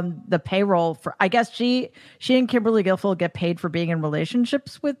 who's on the payroll for, I guess she and Kimberly Guilfoyle get paid for being in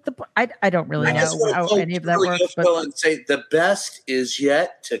relationships with I don't really know how any of that works. But and say the best is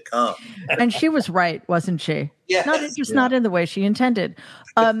yet to come. And she was right, wasn't she? Yes. Not in the way she intended.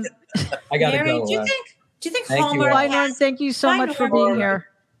 I gotta Mary, go. Do you think thank Hallmark? Thank you so much for being here.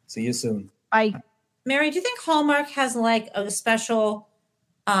 See you soon. Bye. Mary, do you think Hallmark has like a special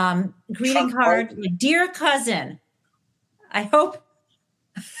greeting card? Dear cousin, I hope.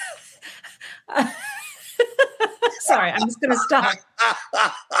 Sorry, I'm just going to stop.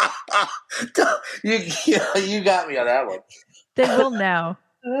 You got me on that one. They will now.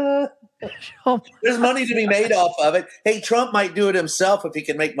 There's money to be made off of it. Hey, Trump might do it himself if he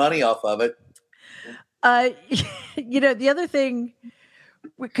can make money off of it. The other thing,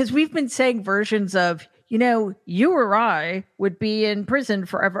 because we've been saying versions of, you or I would be in prison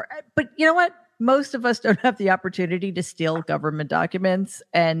forever. But you know what? Most of us don't have the opportunity to steal government documents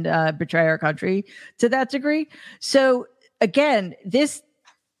and betray our country to that degree. So again, this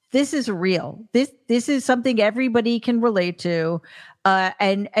is real. This is something everybody can relate to.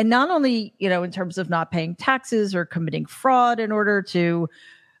 And not only, in terms of not paying taxes or committing fraud in order to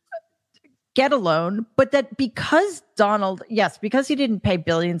get a loan, but that because because he didn't pay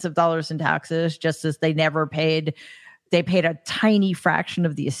billions of dollars in taxes, just as they paid a tiny fraction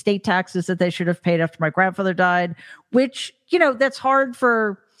of the estate taxes that they should have paid after my grandfather died, which, that's hard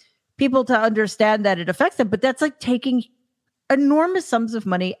for people to understand that it affects them, but that's like taking enormous sums of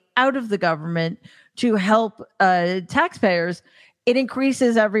money out of the government to help taxpayers. It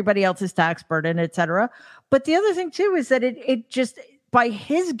increases everybody else's tax burden, et cetera. But the other thing too is that it just, by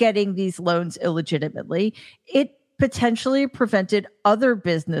his getting these loans illegitimately, it potentially prevented other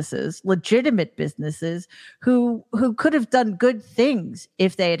businesses, legitimate businesses, who could have done good things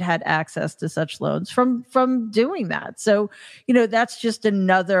if they had had access to such loans from doing that. So, that's just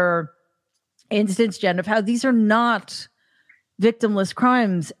another instance, Jen, of how these are not victimless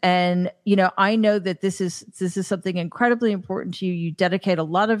crimes. And I know that this is something incredibly important to you. You dedicate a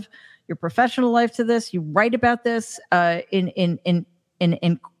lot of your professional life to this. You write about this in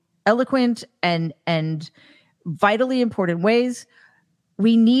eloquent and vitally important ways.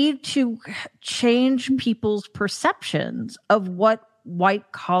 We need to change people's perceptions of what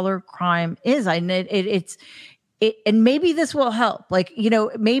white collar crime is. And and maybe this will help.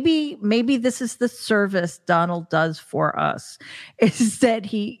 Maybe this is the service Donald does for us, is that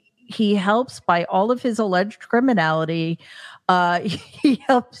he helps, by all of his alleged criminality. He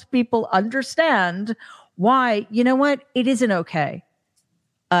helps people understand why, it isn't okay.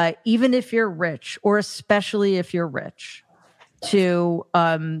 Even if you're rich, or especially if you're rich, to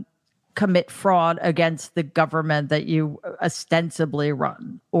commit fraud against the government that you ostensibly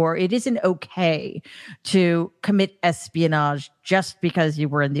run, or it isn't okay to commit espionage just because you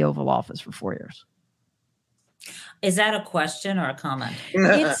were in the Oval Office for 4 years. Is that a question or a comment?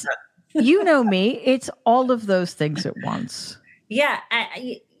 It's, me, it's all of those things at once. Yeah.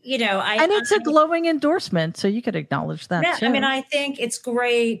 And it's a glowing endorsement, so you could acknowledge that too. I think it's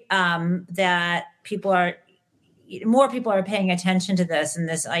great that more people are paying attention to this, and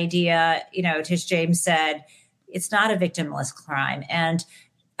this idea, Tish James said, it's not a victimless crime. And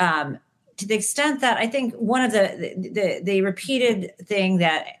to the extent that I think one of the repeated thing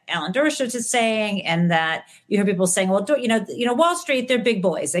that Alan Dershowitz is saying, and that you hear people saying, well, Wall Street, they're big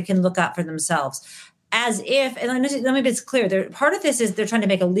boys, they can look out for themselves. As if, and let me be clear, part of this is they're trying to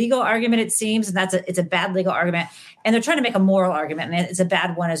make a legal argument, it seems, and it's a bad legal argument. And they're trying to make a moral argument, and it's a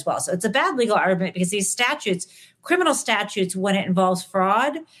bad one as well. So it's a bad legal argument because these statutes, criminal statutes, when it involves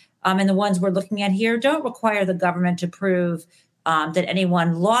fraud, and the ones we're looking at here, don't require the government to prove that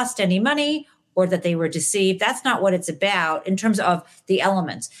anyone lost any money or that they were deceived. That's not what it's about in terms of the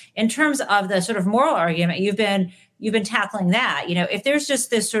elements. In terms of the sort of moral argument, you've been tackling that. If there's just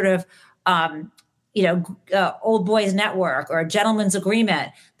this sort of old boys network or a gentleman's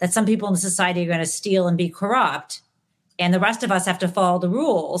agreement that some people in society are going to steal and be corrupt, and the rest of us have to follow the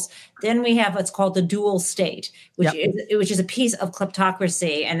rules, then we have what's called the dual state, which is a piece of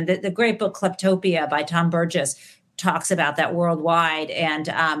kleptocracy. And the great book Kleptopia by Tom Burgess talks about that worldwide.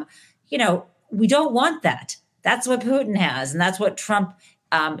 And, we don't want that. That's what Putin has. And that's what Trump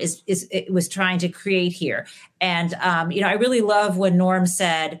was trying to create here. And, I really love when Norm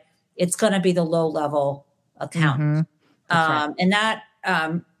said, it's going to be the low level accountant. Right. And that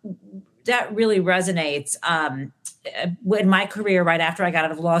really resonates. In my career, right after I got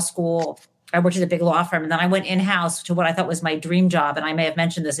out of law school, I worked at a big law firm, and then I went in-house to what I thought was my dream job. And I may have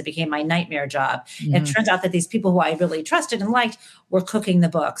mentioned this, it became my nightmare job. Mm-hmm. And it turns out that these people who I really trusted and liked were cooking the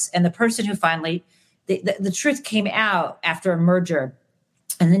books. And the person who finally, the truth came out after a merger,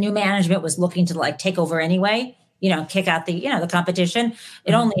 and the new management was looking to take over anyway, kick out the competition.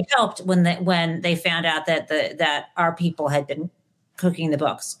 It only helped when they found out that our people had been cooking the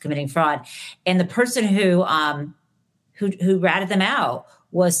books, committing fraud. And the person who ratted them out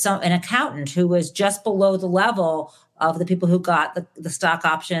was an accountant who was just below the level of the people who got the stock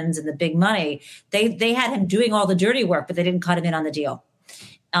options and the big money. They had him doing all the dirty work, but they didn't cut him in on the deal.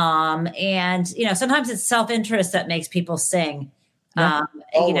 And sometimes it's self-interest that makes people sing.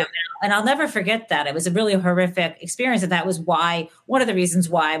 And I'll never forget that. It was a really horrific experience. And that was one of the reasons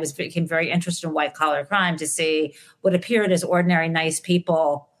why I became very interested in white collar crime, to see what appeared as ordinary, nice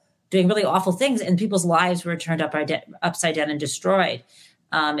people doing really awful things, and people's lives were turned upside down and destroyed.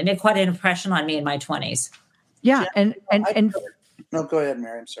 It made quite an impression on me in my 20s. Yeah. No, go ahead,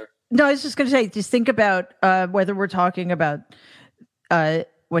 Mary. I'm sorry. No, I was just going to say, just think about whether we're talking about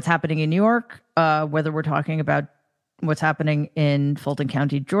what's happening in New York, whether we're talking about what's happening in Fulton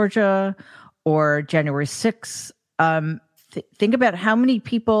County, Georgia, or January 6th. Think about how many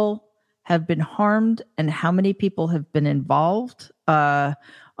people have been harmed and how many people have been involved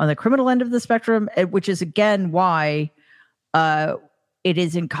on the criminal end of the spectrum, which is, again, why it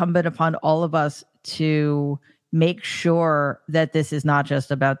is incumbent upon all of us to make sure that this is not just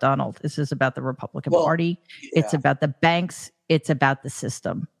about Donald. This is about the Republican Party. Yeah. It's about the banks. It's about the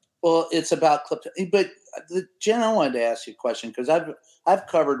system. Well, it's about but Jen, I wanted to ask you a question, because I've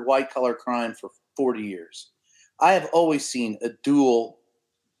covered white collar crime for 40 years. I have always seen a dual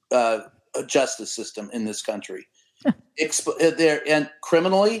a justice system in this country. There and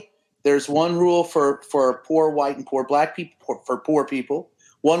criminally, there's one rule for poor white and poor black people, for poor people,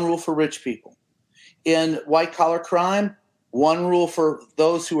 one rule for rich people. In white collar crime, one rule for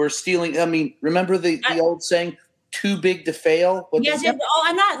those who are stealing. I mean, remember the old saying, "Too big to fail." Yes.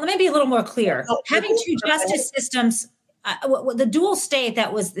 I'm not. Let me be a little more clear. Having two justice systems. The dual state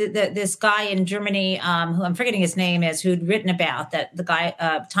that was this guy in Germany, who I'm forgetting his name is, who'd written about that. The guy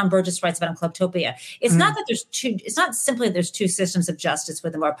Tom Burgess writes about in Clubtopia. It's not that there's two. It's not simply there's two systems of justice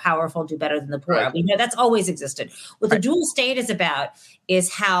where the more powerful do better than the poor. Right. We know that's always existed. What the dual state is about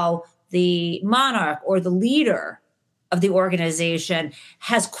is how the monarch or the leader of the organization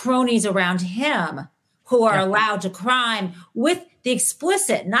has cronies around him who are allowed to crime with the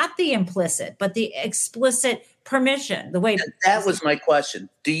explicit, not the implicit, but the explicit permission. The way that was my question.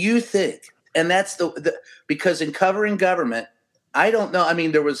 Do you think, and that's because in covering government, I don't know. I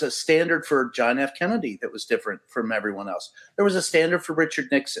mean, there was a standard for John F. Kennedy that was different from everyone else. There was a standard for Richard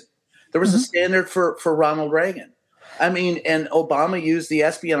Nixon. There was a standard for Ronald Reagan. I mean, and Obama used the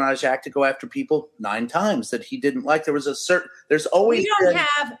Espionage Act to go after people 9 times that he didn't like. There was there's always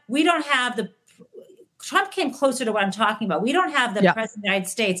we don't have the Trump came closer to what I'm talking about. We don't have the president of the United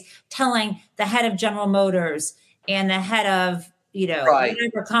States telling the head of General Motors and the head of,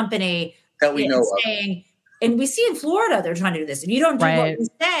 whatever company that we know saying, of. And we see in Florida, they're trying to do this. If you don't do what we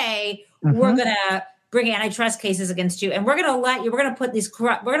say, we're going to bring antitrust cases against you. And we're going to we're going to put these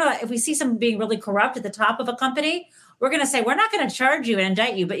if we see someone being really corrupt at the top of a company, we're going to say, we're not going to charge you and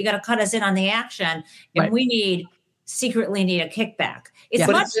indict you, but you got to cut us in on the action. And we secretly need a kickback. It's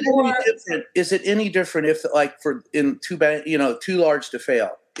much more. Is it any different if, like, too large to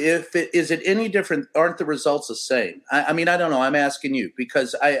fail? Is it any different? Aren't the results the same? I mean, I don't know. I'm asking you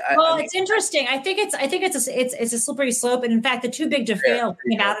because it's interesting. I think it's a slippery slope. And in fact, the too big to fail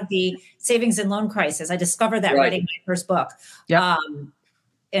came out of the savings and loan crisis. I discovered that writing my first book. Yep.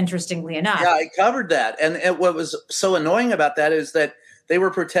 Interestingly enough. Yeah, I covered that. And what was so annoying about that is that they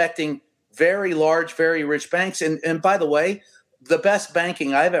were protecting very large, very rich banks. And by the way, the best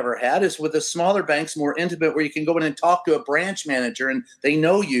banking I've ever had is with the smaller banks, more intimate, where you can go in and talk to a branch manager and they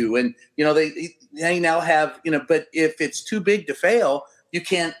know you. And, they now have, but if it's too big to fail, you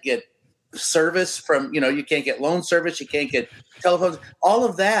can't get service from, you can't get loan service. You can't get telephones, all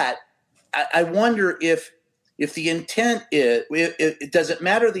of that. I wonder if the intent is, does it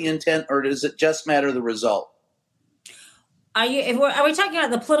matter the intent or does it just matter the result? Are we talking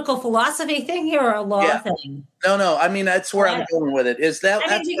about the political philosophy thing here or a law thing? No. I mean, that's where I'm going with it. Is that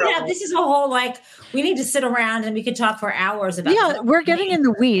this is a whole we need to sit around and we could talk for hours about. Yeah, we're getting in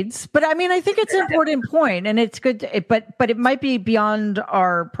the weeds, but I mean, I think it's an important point, and it's good. But it might be beyond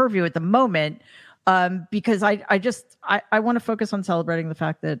our purview at the moment, because I want to focus on celebrating the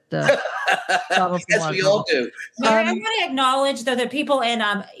fact that yes, we all do. I want to acknowledge though that people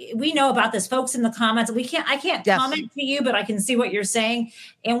and we know about this, folks in the comments. I can't comment to you, but I can see what you're saying,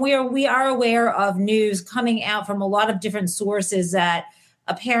 and we are aware of news coming out from a lot of different sources that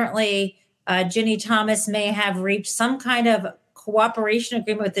apparently Ginny Thomas may have reached some kind of cooperation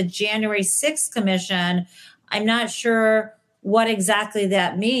agreement with the January 6th Commission. I'm not sure what exactly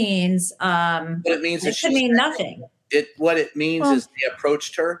that means. What it means it could mean nothing. What it means is they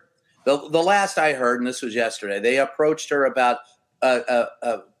approached her. The last I heard, and this was yesterday, they approached her about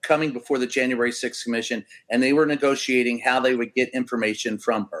coming before the January 6th Commission, and they were negotiating how they would get information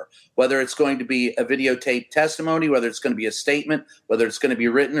from her, whether it's going to be a videotaped testimony, whether it's going to be a statement, whether it's going to be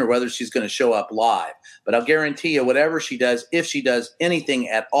written, or whether she's going to show up live. But I'll guarantee you, whatever she does, if she does anything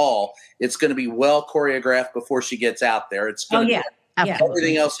at all, it's going to be well choreographed before she gets out there. It's going to be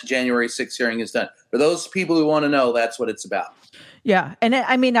everything else the January 6th hearing is done. For those people who want to know, that's what it's about. Yeah. And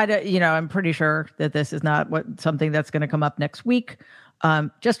I mean, I'm pretty sure that this is not something that's going to come up next week.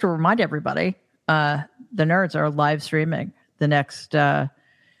 Just to remind everybody, the nerds are live streaming the next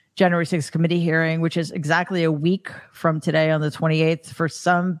January 6th committee hearing, which is exactly a week from today on the 28th. For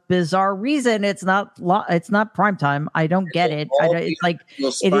some bizarre reason, it's not prime time. I don't get it. It's like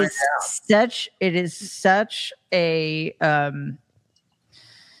it is such a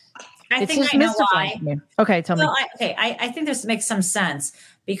I think I know why. Okay, tell me. I think this makes some sense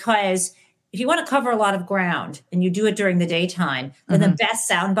because if you want to cover a lot of ground and you do it during the daytime, then the best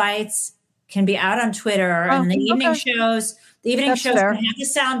sound bites can be out on Twitter and the evening shows. The evening shows can have the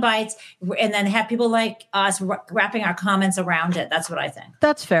sound bites and then have people like us wrapping our comments around it. That's what I think.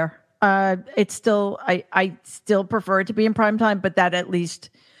 That's fair. It's still, I still prefer it to be in prime time, but that at least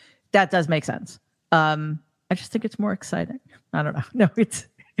that does make sense. I just think it's more exciting. I don't know. No,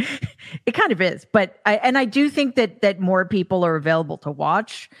 It kind of is, but I do think that more people are available to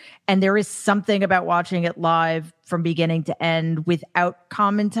watch, and there is something about watching it live from beginning to end without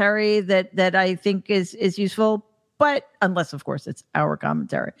commentary that I think is useful. But unless, of course, it's our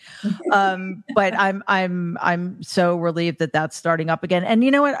commentary. But I'm so relieved that that's starting up again. And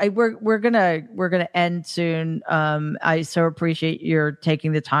you know what? We're gonna end soon. I so appreciate your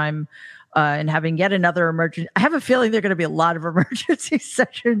taking the time. And having yet another emergency. I have a feeling there are going to be a lot of emergency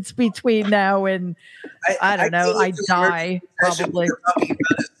sessions between now and I don't know. I die probably.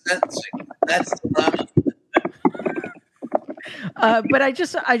 That's the problem. But I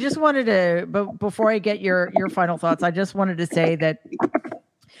just wanted to. But before I get your final thoughts, I just wanted to say that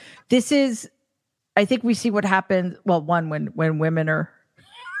this is. I think we see what happens. Well, one when women are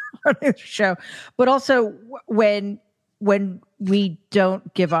running the show, but also when we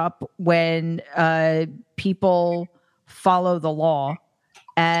don't give up, when people follow the law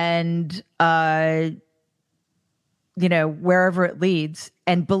and, wherever it leads,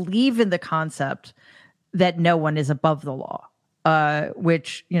 and believe in the concept that no one is above the law,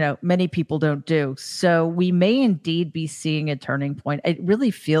 which, many people don't do. So we may indeed be seeing a turning point. It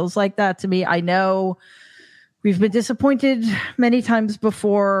really feels like that to me. I know we've been disappointed many times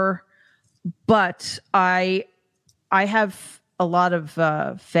before, but I have a lot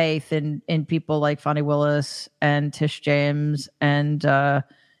of faith in people like Fonnie Willis and Tish James and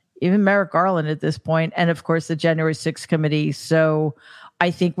even Merrick Garland at this point, and of course the January 6th committee. So I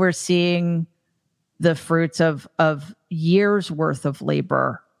think we're seeing the fruits of years worth of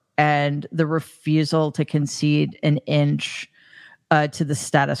labor and the refusal to concede an inch to the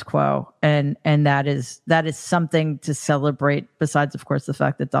status quo, and that is something to celebrate. Besides, of course, the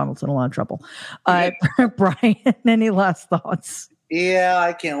fact that Donald's in a lot of trouble. Brian, any last thoughts? Yeah,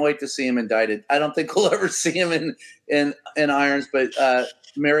 I can't wait to see him indicted. I don't think we'll ever see him in irons. But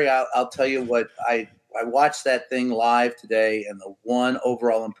Mary, I'll tell you what, I watched that thing live today, and the one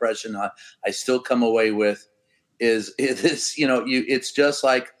overall impression I still come away with is it's just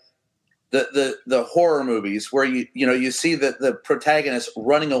like the horror movies where you see the protagonist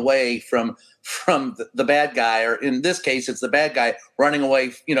running away from the bad guy, or in this case it's the bad guy running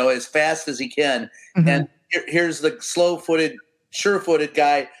away as fast as he can, and here's the slow-footed, sure-footed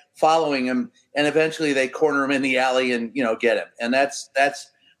guy following him, and eventually they corner him in the alley and get him. And that's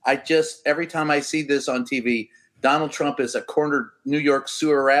every time I see this on TV, Donald Trump is a cornered New York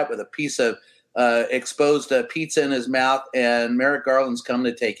sewer rat with a piece of exposed pizza in his mouth, and Merrick Garland's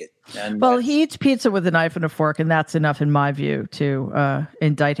coming to take it. And he eats pizza with a knife and a fork, and that's enough, in my view, to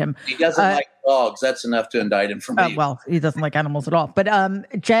indict him. He doesn't like dogs. That's enough to indict him for me. He doesn't like animals at all. But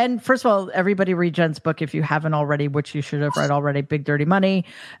Jen, first of all, everybody read Jen's book if you haven't already, which you should have read already, Big Dirty Money.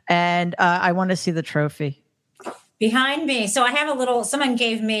 And I want to see the trophy. Behind me. So I have a little, someone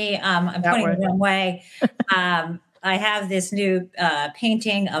gave me, I'm pointing the wrong way. I have this new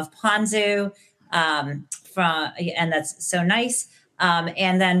painting of Ponzu and that's so nice.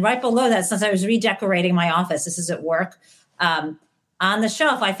 And then right below that, since I was redecorating my office, this is at work, on the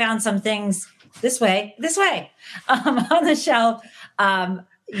shelf, I found some things this way, on the shelf.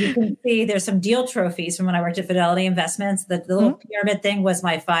 You can see there's some deal trophies from when I worked at Fidelity Investments. The little pyramid thing was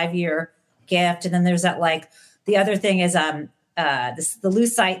my 5-year gift. And then there's that, the other thing is the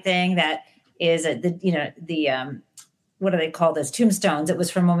Lucite thing that is what do they call those, tombstones? It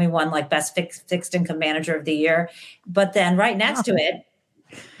was from when we won best fixed income manager of the year. But then right next to it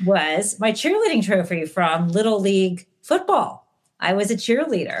was my cheerleading trophy from Little League football. I was a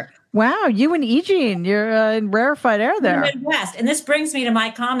cheerleader. Wow, you and Eugene, you're in rarefied air there. In the Midwest. And this brings me to my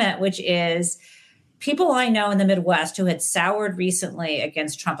comment, which is people I know in the Midwest who had soured recently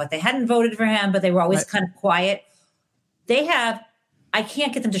against Trump, they hadn't voted for him, but they were always kind of quiet. I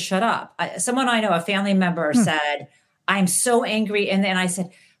can't get them to shut up. Someone I know, a family member said, I'm so angry. And then I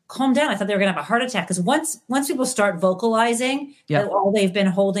said, calm down. I thought they were going to have a heart attack. Because once people start vocalizing all they've been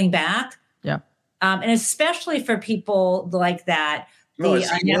holding back. Yeah. And especially for people like that. I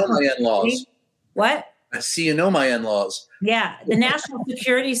see my in-laws. What? I see my in-laws. Yeah. The national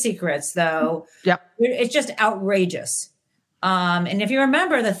security secrets, though. Yeah. It's just outrageous. And if you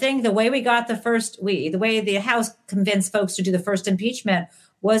remember the way we got the way the House convinced folks to do the first impeachment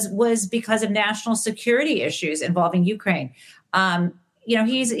was because of national security issues involving Ukraine.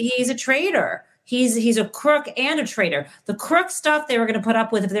 He's a traitor. He's a crook and a traitor. The crook stuff they were going to put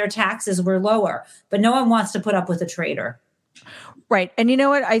up with if their taxes were lower, but no one wants to put up with a traitor. Right. And you know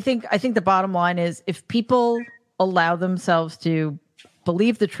what? I think the bottom line is if people allow themselves to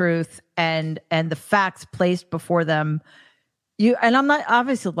believe the truth and the facts placed before them, and I'm not,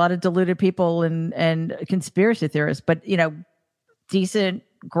 obviously a lot of deluded people and conspiracy theorists, but decent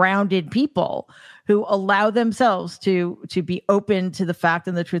grounded people who allow themselves to be open to the fact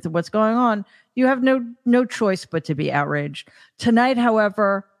and the truth of what's going on, you have no choice but to be outraged. Tonight,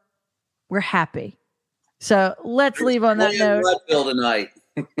 however, we're happy. So let's leave on that note. Mudville tonight.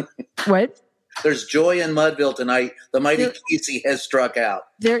 What? There's joy in Mudville tonight. The mighty Casey has struck out.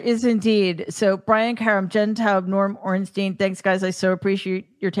 There is indeed. So Brian Karam, Jen Taub, Norm Ornstein, thanks, guys. I so appreciate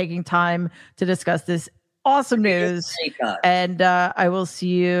your taking time to discuss this awesome news. Anytime. And I will see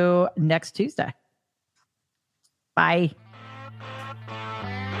you next Tuesday. Bye.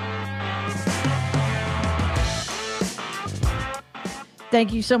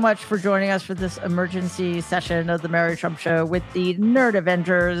 Thank you so much for joining us for this emergency session of the Mary Trump Show with the Nerd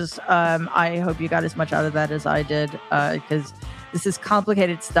Avengers. I hope you got as much out of that as I did, because this is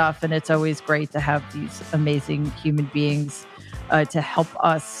complicated stuff, and it's always great to have these amazing human beings to help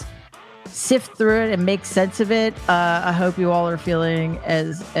us sift through it and make sense of it. I hope you all are feeling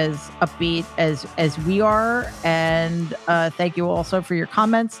as upbeat as we are, and thank you also for your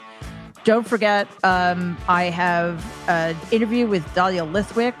comments. Don't forget, I have an interview with Dahlia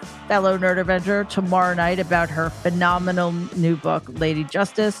Lithwick, fellow Nerd Avenger, tomorrow night about her phenomenal new book, Lady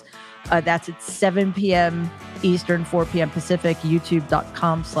Justice. That's at 7 p.m. Eastern, 4 p.m. Pacific,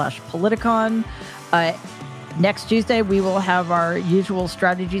 youtube.com/Politicon. Next Tuesday, we will have our usual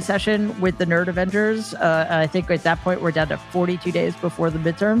strategy session with the Nerd Avengers. I think at that point, we're down to 42 days before the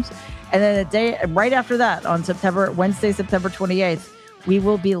midterms. And then the day right after that, on Wednesday, September 28th, we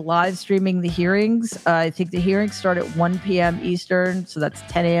will be live streaming the hearings. I think the hearings start at 1 p.m. Eastern, so that's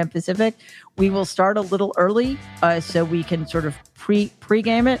 10 a.m. Pacific. We will start a little early so we can sort of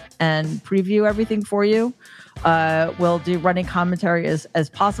pre-game it and preview everything for you. We'll do running commentary as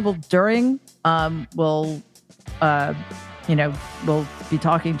possible during. We'll be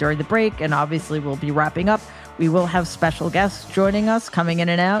talking during the break, and obviously we'll be wrapping up. We will have special guests joining us coming in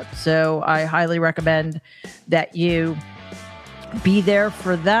and out, so I highly recommend that you be there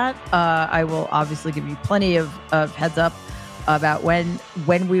for that. I will obviously give you plenty of heads up about when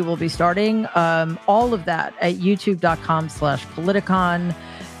we will be starting. All of that at youtube.com/Politicon.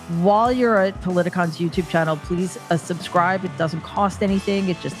 While you're at Politicon's YouTube channel, please subscribe. It doesn't cost anything.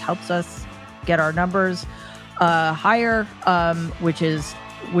 It just helps us get our numbers higher, which is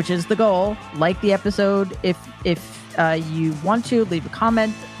the goal. Like the episode if you want to, leave a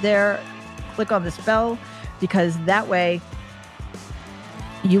comment there. Click on this bell, because that way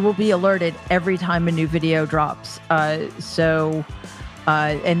you will be alerted every time a new video drops. And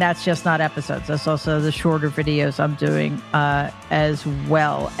that's just not episodes. That's also the shorter videos I'm doing as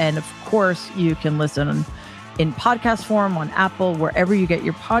well. And of course, you can listen in podcast form on Apple, wherever you get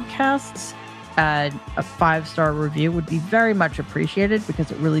your podcasts. A 5-star review would be very much appreciated,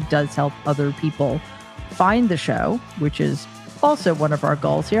 because it really does help other people find the show, which is also one of our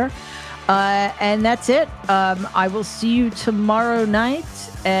goals here. And that's it. I will see you tomorrow night.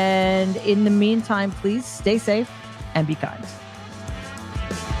 And in the meantime, please stay safe and be kind.